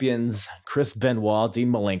champions, Chris Benoit,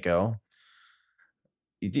 Dean Malenko.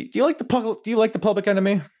 Do you like the Public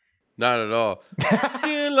Enemy? Not at all.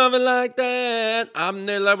 Still love it like that. I'm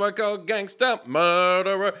the lyrical gangster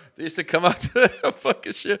murderer. They used to come out to that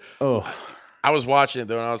fucking shit. Oh, I was watching it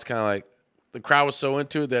though, and I was kind of like, the crowd was so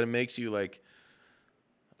into it that it makes you like,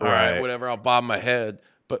 all right, whatever. I'll bob my head.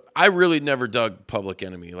 But I really never dug Public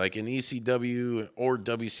Enemy, like in ECW or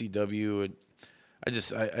WCW. I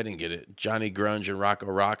didn't get it. Johnny Grunge and Rocco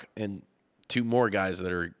Rock, and two more guys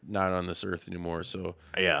that are not on this earth anymore. So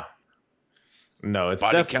yeah. No, it's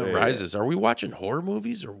Body definitely Count Rises. Are we watching horror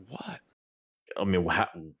movies or what? I mean,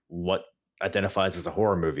 what identifies as a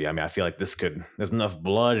horror movie? I mean, I feel like there's enough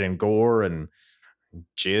blood and gore and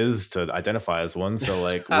jizz to identify as one. So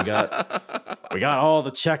like we got all the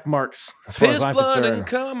check marks as far as I'm blood concerned. and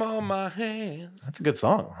come on my hands. That's a good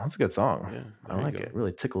song. Yeah, I like it. It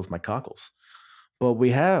really tickles my cockles. Well, we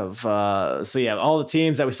have all the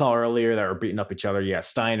teams that we saw earlier that were beating up each other. Yeah,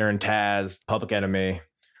 Steiner and Taz, Public Enemy,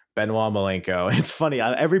 Benoit, Malenko. It's funny.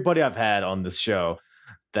 Everybody I've had on this show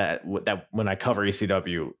that when I cover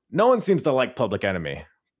ECW, no one seems to like Public Enemy,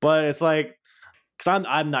 but it's like, because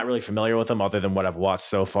I'm not really familiar with them other than what I've watched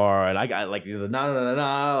so far, and I got like the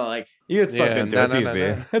like you get sucked into it. It's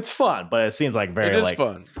easy. It's fun, but it seems like very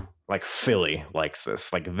fun. Like Philly likes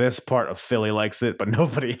this. Like this part of Philly likes it, but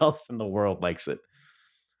nobody else in the world likes it.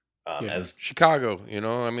 As Chicago,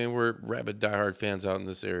 I mean, we're rabid diehard fans out in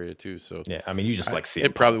this area too. So yeah, I mean, you just like CM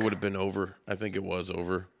it probably would have been over. I think it was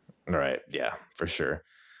over. Right. Yeah, for sure.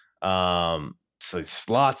 So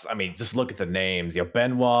slots. I mean, just look at the names.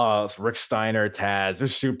 Benoit, Rick Steiner, Taz.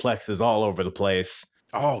 There's suplexes all over the place.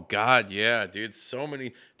 Oh God, yeah, dude. So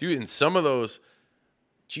many, dude. And some of those,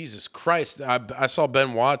 Jesus Christ. I saw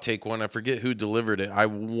Benoit take one. I forget who delivered it. I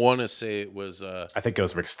want to say it was. I think it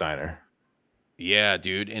was Rick Steiner. Yeah,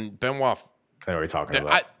 dude. And Benoit. I know what you're talking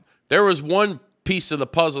about. There was one piece of the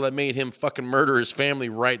puzzle that made him fucking murder his family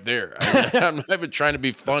right there. I'm not even trying to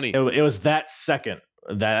be funny. It was that second.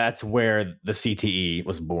 That's where the CTE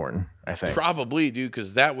was born, I think. Probably, dude,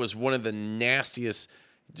 because that was one of the nastiest,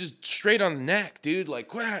 just straight on the neck, dude.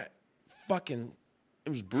 Like, what? Fucking, it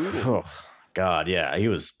was brutal. Oh, God, yeah. He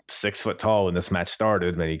was 6 foot tall when this match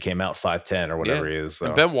started, and he came out 5'10" or whatever he is. So.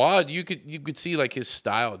 And Benoit, you could see like his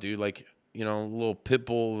style, dude. Like, little pit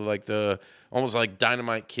bull, like almost like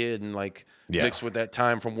Dynamite Kid, and like mixed with that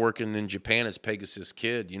time from working in Japan as Pegasus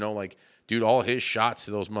Kid. Like, dude, all his shots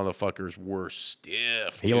to those motherfuckers were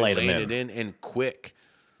stiff. He laid it in and quick.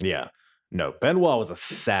 Yeah. No, Benoit was a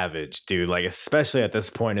savage, dude. Like, especially at this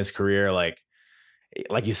point in his career, like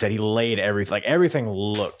you said, he laid everything. Like, everything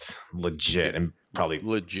looked legit, and probably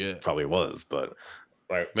was. But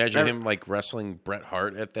like, imagine him like wrestling Bret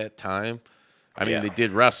Hart at that time. I mean, they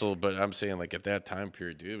did wrestle, but I'm saying like at that time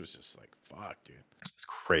period, dude, it was just like, fuck, dude. It's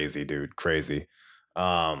crazy, dude. Crazy.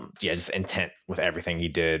 Just intent with everything he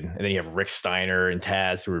did. And then you have Rick Steiner and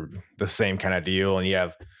Taz, who are the same kind of deal. And you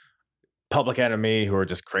have Public Enemy, who are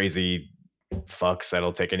just crazy fucks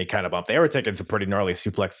that'll take any kind of bump. They were taking some pretty gnarly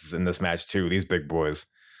suplexes in this match too, these big boys.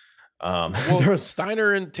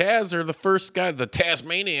 Steiner and Taz are the first guy, the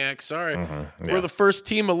Tasmaniacs, were the first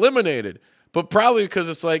team eliminated. But probably because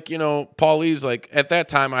it's like, Paulie's like at that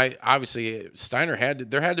time, Steiner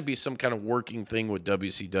there had to be some kind of working thing with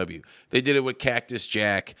WCW. They did it with Cactus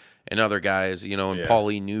Jack and other guys, and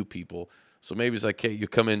Paulie knew people. So maybe it's like, hey, you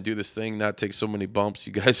come in, do this thing, not take so many bumps.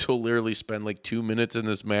 You guys will literally spend like 2 minutes in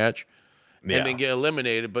this match and then get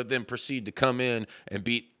eliminated, but then proceed to come in and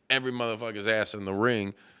beat every motherfucker's ass in the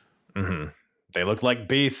ring. Mm-hmm. They looked like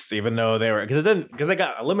beasts, even though because they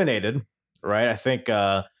got eliminated, right? I think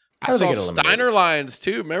I saw Steiner lines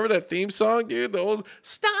too. Remember that theme song, dude? The old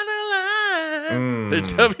Steiner line, the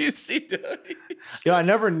WCW. I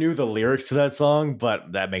never knew the lyrics to that song,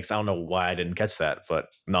 but I don't know why I didn't catch that. But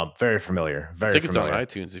no, very familiar. Very. I think familiar.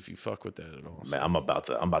 It's on iTunes if you fuck with that at all. So. Man, I'm about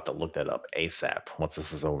to look that up ASAP once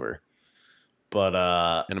this is over. But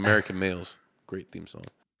and American Males, great theme song.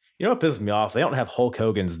 You know what pisses me off? They don't have Hulk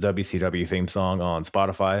Hogan's WCW theme song on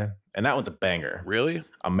Spotify, and that one's a banger. Really?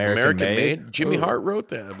 American Made? Jimmy Hart wrote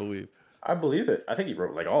that, I believe. I believe it. I think he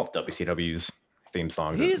wrote like all of WCW's theme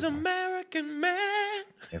songs. He's American Man.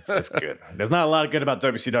 It's good. There's not a lot of good about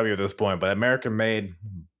WCW at this point, but American Made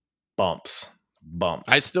bumps.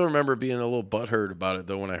 I still remember being a little butthurt about it,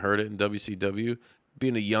 though, when I heard it in WCW.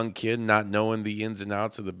 Being a young kid, not knowing the ins and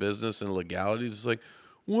outs of the business and legalities. It's like,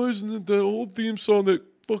 why isn't it that old theme song that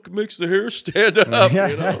fucking makes the hair stand up?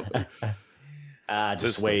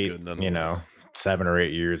 Just wait, 7 or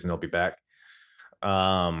 8 years and they'll be back.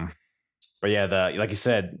 But yeah, like you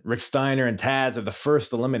said, Rick Steiner and Taz are the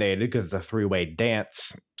first eliminated because it's a 3-way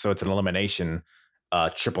dance, so it's an elimination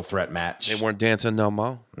triple threat match. They weren't dancing no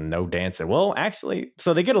more. No dancing. Well, actually,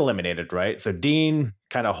 so they get eliminated, right? So Dean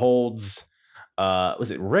kind of holds. Was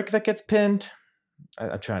it Rick that gets pinned?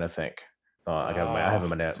 I'm trying to think. I have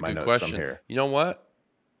my notes here. You know what?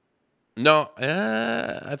 No,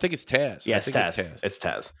 I think it's Taz. Yeah, it's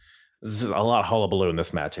Taz. This is a lot of hullabaloo in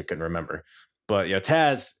this match. I couldn't remember. But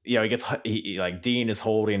Taz, he like Dean is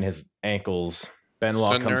holding his ankles.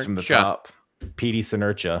 Benoit comes from the top. Petey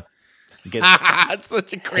Sinertia gets. It's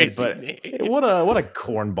such a crazy name. What a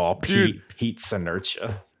cornball, Pete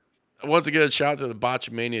Sinertia. Once again, a shout out to the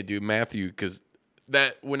Botchamania dude, Matthew, because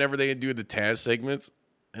that whenever they do the Taz segments,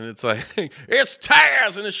 and it's like, it's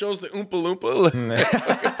Taz, and it shows the Oompa Loompa.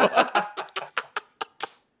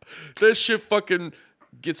 That shit fucking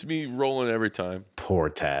gets me rolling every time. Poor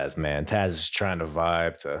Taz, man. Taz is trying to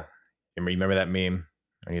vibe to. Remember that meme?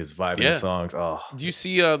 When he was vibing the songs. Oh, do you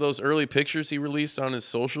see those early pictures he released on his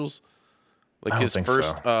socials? Like his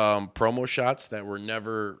first promo shots that were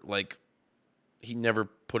never like. He never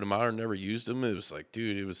put them out or never used them. It was like,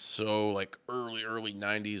 dude, it was so like early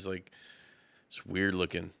 90s, like it's weird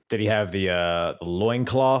looking. Did he have the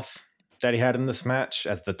loincloth that he had in this match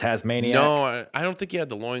as the Tasmaniac? No, I don't think he had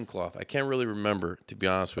the loincloth. I can't really remember, to be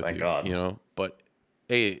honest with you. Thank God. But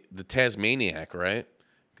hey, the Tasmaniac, right?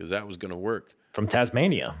 Because that was going to work. From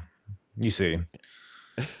Tasmania, you see.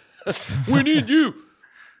 We need you.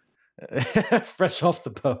 Fresh off the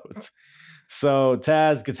boat. So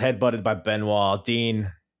Taz gets headbutted by Benoit.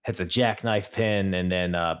 Dean hits a jackknife pin, and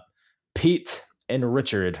then Pete and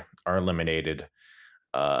Richard are eliminated.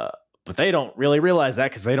 But they don't really realize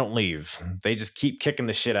that because they don't leave. They just keep kicking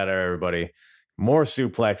the shit out of everybody. More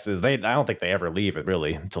suplexes. I don't think they ever leave it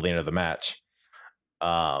really until the end of the match.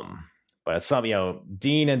 But it's something,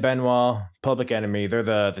 Dean and Benoit, Public Enemy, they're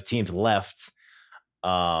the teams left.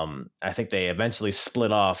 I think they eventually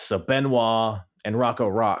split off. So Benoit and Rocco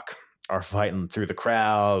Rock are fighting through the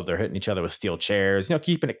crowd. They're hitting each other with steel chairs,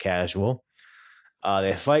 keeping it casual.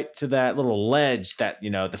 They fight to that little ledge that,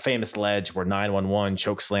 the famous ledge where 911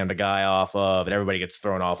 choke slammed a guy off of, and everybody gets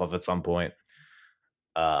thrown off of at some point.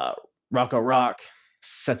 Rocco Rock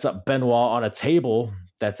sets up Benoit on a table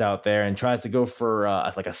that's out there and tries to go for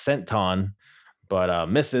like a senton, but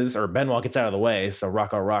misses, or Benoit gets out of the way. So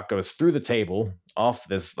Rocco Rock goes through the table off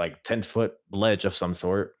this like 10-foot ledge of some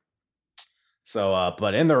sort. So,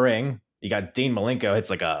 but in the ring, you got Dean Malenko hits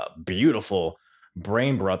like a beautiful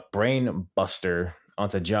brain buster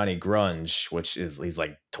onto Johnny Grunge, he's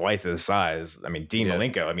like twice his size. I mean, Dean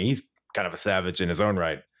Malenko, he's kind of a savage in his own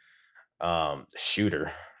right.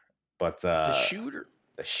 Shooter. But the shooter.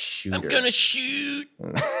 I'm gonna shoot.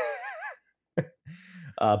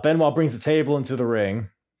 Benoit brings the table into the ring,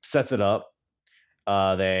 sets it up.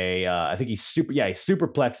 I think he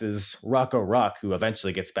superplexes Rocco Rock, who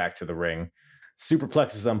eventually gets back to the ring.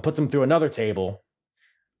 Superplexes him, puts him through another table.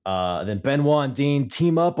 Then Benoit and Dean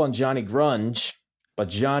team up on Johnny Grunge, but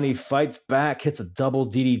Johnny fights back, hits a double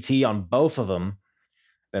DDT on both of them.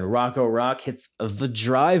 Then Rocco Rock hits the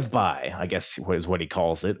drive-by, I guess is what he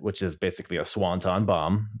calls it, which is basically a swanton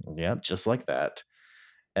bomb. Yeah, just like that.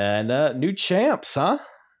 And new champs, huh?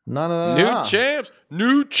 No.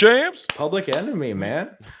 New champs. Public Enemy,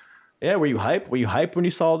 man. Yeah, were you hype? Were you hype when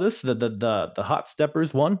you saw this? The Hot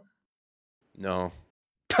Steppers won? No.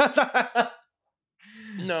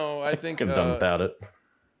 No, I think Could have done without it.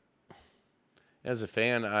 as a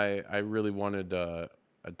fan, I really wanted a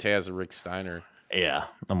Taz and Rick Steiner. Yeah,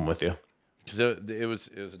 I'm with you. Because it was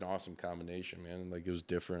an awesome combination, man. Like, it was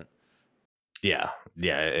different. Yeah,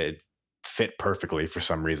 it fit perfectly for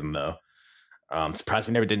some reason, though. Surprised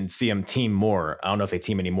we never didn't see them team more. I don't know if they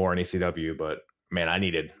team anymore in ECW, but man, I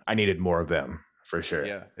needed more of them for sure.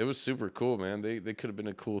 Yeah, it was super cool, man. They could have been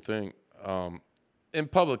a cool thing. In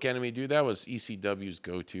Public Enemy, dude, that was ECW's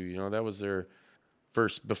go-to. You know, that was their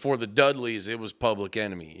first, before the Dudleys. It was Public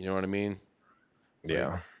Enemy. You know what I mean? Yeah.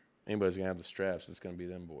 Like, anybody's gonna have the straps. It's gonna be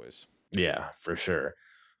them boys. Yeah, for sure.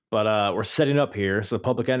 But we're setting up here. So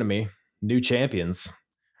Public Enemy, new champions,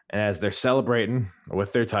 and as they're celebrating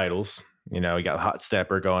with their titles, you know, you got Hot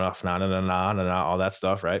Stepper going off, all that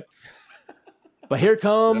stuff, right? But here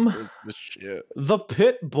come the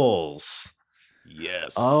Pit Bulls.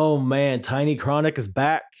 Yes. Oh man, Tiny Chronic is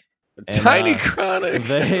back. Tiny Chronic.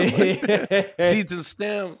 Seeds and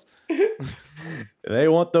stems. They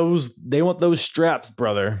want those straps,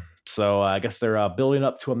 brother. So I guess they're building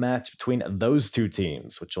up to a match between those two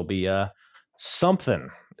teams, which will be something.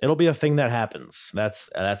 It'll be a thing that happens.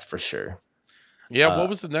 That's for sure. Yeah. What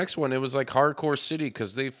was the next one? It was like Hardcore City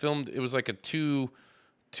because they filmed. It was like a two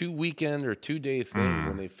weekend or 2-day thing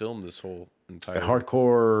when they filmed this whole entire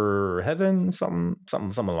Hardcore Heaven, something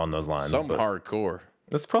along those lines. Something hardcore.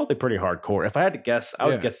 That's probably pretty hardcore. If I had to guess, I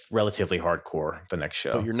would guess relatively hardcore. The next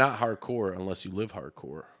show, but you're not hardcore unless you live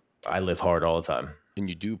hardcore. I live hard all the time. And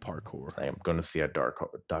you do parkour. I am going to see a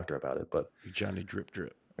doctor about it, but Johnny Drip.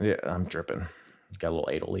 Yeah, I'm dripping. Got a little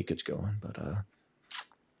anal leakage going, but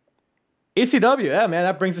ECW, yeah, man,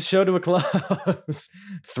 that brings the show to a close.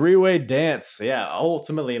 Three-way dance, yeah.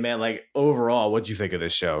 Ultimately, man, like overall, what'd you think of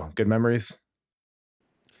this show? Good memories?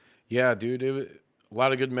 Yeah, dude, it was a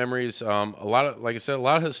lot of good memories. A lot of, like I said, a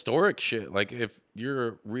lot of historic shit. Like if you're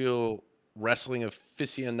a real wrestling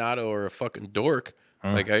aficionado or a fucking dork,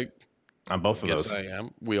 like I'm both of those. I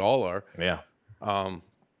am. We all are. Yeah. A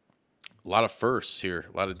lot of firsts here,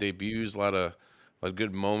 a lot of debuts, a lot of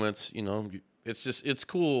good moments. You know, it's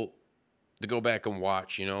cool to go back and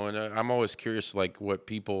watch. You know, and I'm always curious, like what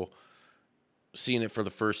people seeing it for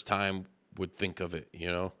the first time would think of it.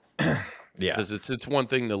 You know, yeah, because it's one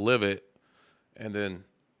thing to live it, and then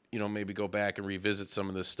maybe go back and revisit some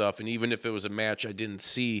of this stuff. And even if it was a match I didn't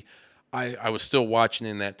see, I was still watching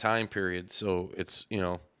in that time period, so it's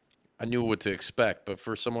I knew what to expect. But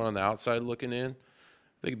for someone on the outside looking in,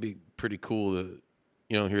 I think it'd be pretty cool to,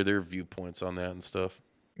 hear their viewpoints on that and stuff.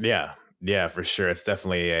 Yeah, for sure. It's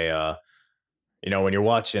definitely a, when you're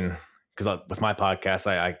watching, because with my podcast,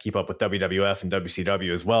 I keep up with WWF and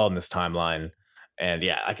WCW as well in this timeline. And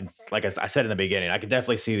yeah, I can, like I said in the beginning, I can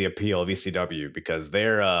definitely see the appeal of ECW because they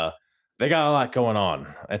got a lot going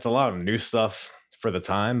on. It's a lot of new stuff for the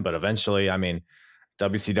time, but eventually, I mean,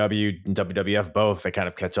 WCW and WWF both, they kind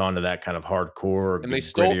of catch on to that kind of hardcore. And they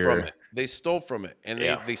stole from it. They stole from it. And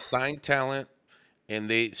they signed talent, and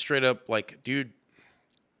they straight up like, dude,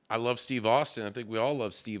 I love Steve Austin. I think we all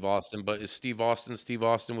love Steve Austin, but is Steve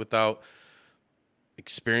Austin without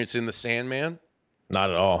experiencing the Sandman? Not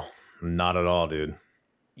at all. Not at all, dude.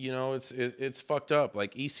 It's fucked up.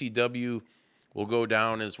 Like ECW will go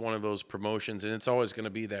down as one of those promotions, and it's always going to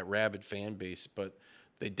be that rabid fan base, but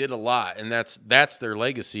they did a lot, and that's their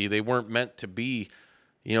legacy. They weren't meant to be,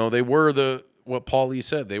 they were what Paul Lee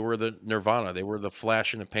said. They were the Nirvana. They were the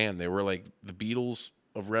flash in the pan. They were like the Beatles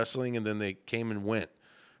of wrestling, and then they came and went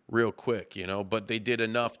real quick, but they did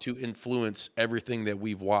enough to influence everything that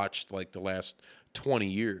we've watched like the last 20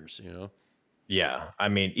 years, Yeah. I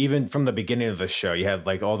mean, even from the beginning of the show, you had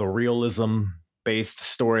like all the realism based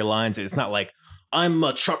storylines. It's not like I'm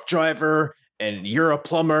a truck driver and you're a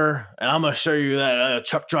plumber, and I'm going to show you that a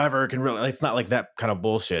truck driver can really, it's not like that kind of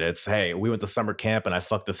bullshit. It's, hey, we went to summer camp and I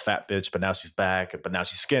fucked this fat bitch, but now she's back, but now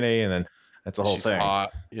she's skinny. And then that's the whole thing. She's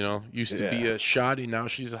hot, used to be a shoddy. Now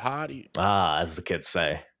she's a hottie. As the kids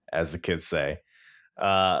say.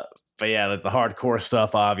 But yeah, like the hardcore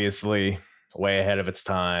stuff, obviously way ahead of its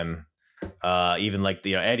time. Even like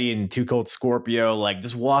Eddie and Too Cold Scorpio, like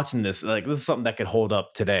just watching this, like this is something that could hold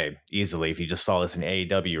up today easily if you just saw this in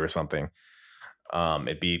AEW or something.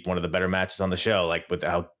 It'd be one of the better matches on the show, like with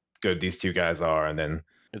how good these two guys are. And then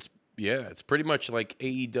it's pretty much like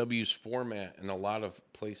AEW's format in a lot of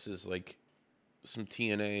places, like some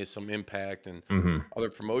TNA, some Impact, and other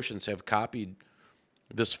promotions have copied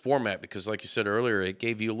this format because, like you said earlier, it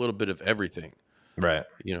gave you a little bit of everything. Right.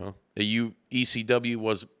 ECW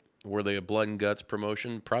was were they a blood and guts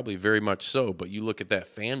promotion? Probably very much so. But you look at that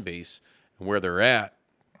fan base and where they're at,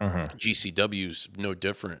 GCW's no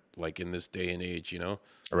different, like in this day and age, you know?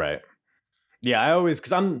 Right. Yeah, I always,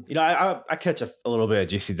 because I catch a little bit of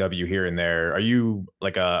GCW here and there. Are you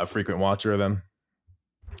like a frequent watcher of them?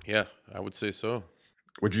 Yeah, I would say so.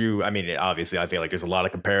 Would you, I mean, obviously, I feel like there's a lot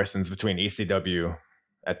of comparisons between ECW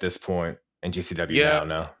at this point and GCW now,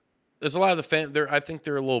 no? There's a lot of the fan there. I think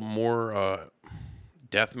they're a little more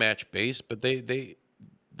deathmatch based, but they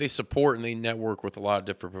support and they network with a lot of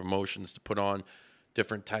different promotions to put on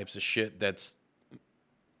different types of shit. That's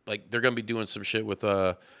like they're gonna be doing some shit with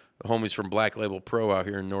the homies from Black Label Pro out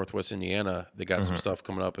here in Northwest Indiana. They got some stuff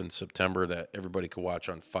coming up in September that everybody could watch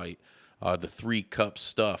on Fight. The 3 Cup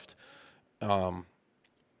Stuffed.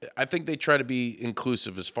 I think they try to be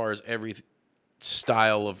inclusive as far as every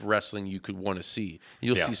style of wrestling you could want to see.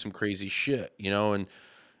 You'll see some crazy shit, you know, and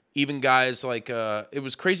even guys like it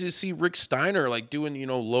was crazy to see Rick Steiner like doing, you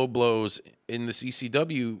know, low blows in this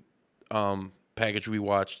ECW package we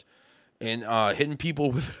watched and hitting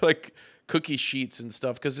people with like cookie sheets and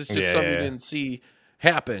stuff because it's just something you didn't see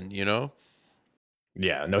happen, you know.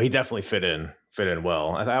 Yeah, no, he definitely fit in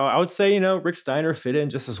well. I would say, you know, Rick Steiner fit in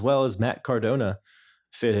just as well as Matt Cardona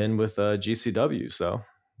fit in with GCW. So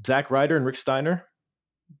Zack Ryder and Rick Steiner,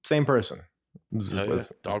 same person.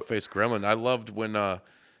 Dogface Gremlin. I loved when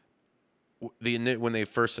when they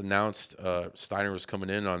first announced Steiner was coming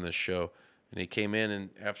in on this show, and he came in and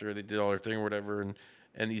after they did all their thing or whatever,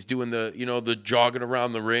 and he's doing the, you know, the jogging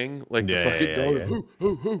around the ring like the fucking dog. Yeah. Hoo,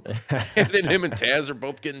 hoo, hoo. And then him and Taz are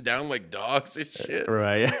both getting down like dogs and shit.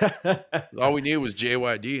 Right. All we needed was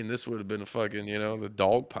JYD, and this would have been a fucking, you know, the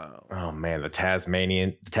dog pound. Oh man, the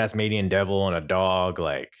Tasmanian devil and a dog.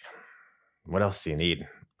 Like, what else do you need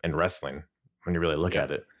in wrestling when you really look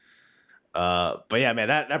at it? But yeah, man,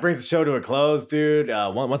 that brings the show to a close, dude.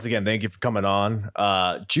 Once again, thank you for coming on.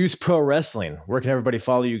 Juice Pro Wrestling. Where can everybody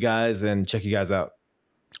follow you guys and check you guys out?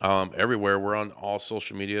 Everywhere. We're on all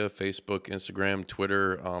social media, Facebook, Instagram,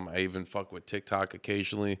 Twitter. I even fuck with TikTok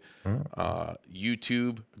occasionally.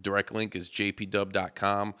 YouTube, direct link is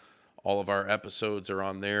jpdub.com. All of our episodes are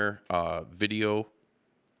on there. Video,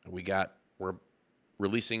 we're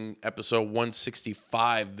releasing episode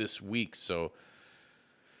 165 this week. So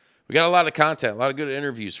we got a lot of content, a lot of good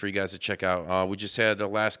interviews for you guys to check out. We just had the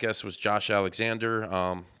last guest was Josh Alexander. We're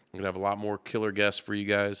going to have a lot more killer guests for you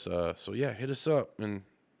guys. So yeah, hit us up and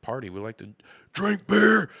party. We like to drink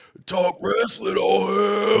beer, talk wrestling.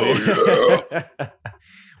 Oh, hell yeah.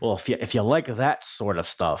 Well, if you like that sort of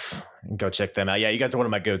stuff, go check them out. Yeah, you guys are one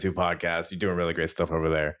of my go-to podcasts. You're doing really great stuff over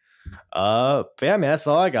there. But yeah, man, that's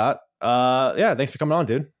all I got. Yeah, thanks for coming on,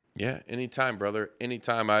 dude. Yeah, anytime, brother.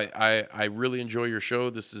 Anytime. I really enjoy your show.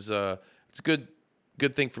 This is it's a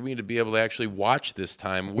good thing for me to be able to actually watch this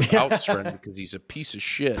time without Sren because he's a piece of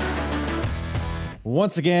shit.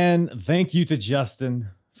 Once again, thank you to Justin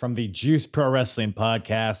from the Juice Pro Wrestling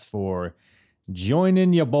Podcast for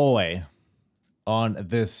joining your boy on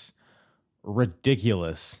this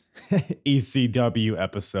ridiculous ECW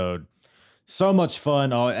episode. So much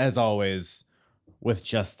fun, as always, with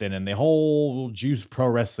Justin and the whole Juice Pro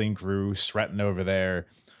Wrestling crew sweating over there.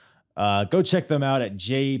 Go check them out at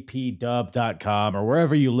jpdub.com or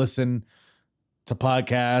wherever you listen to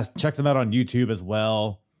podcasts. Check them out on YouTube as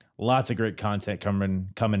well. Lots of great content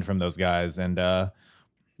coming from those guys. And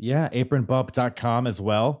yeah, apronbump.com as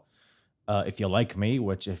well. If you like me,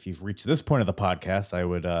 which if you've reached this point of the podcast, I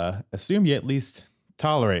would assume you at least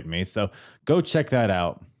tolerate me. So go check that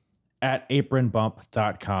out at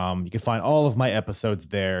apronbump.com. You can find all of my episodes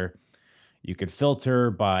there. You can filter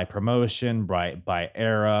by promotion, by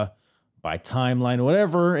era, by timeline,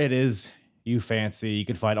 whatever it is you fancy. You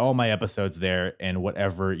can find all my episodes there and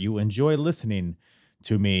whatever you enjoy listening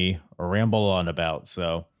to me ramble on about.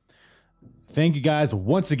 So thank you guys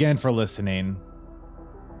once again for listening.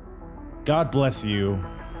 God bless you.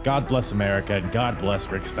 God bless America. And God bless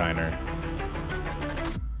Rick Steiner.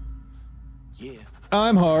 Yeah.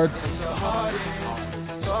 I'm hard.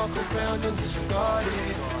 Talk around and disregard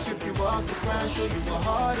it. Strip you off the ground, show you what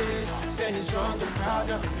heart is. Standing strong and proud,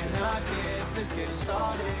 nothing I guess. Let's get it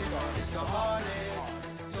started. It's the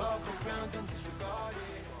hardest. Talk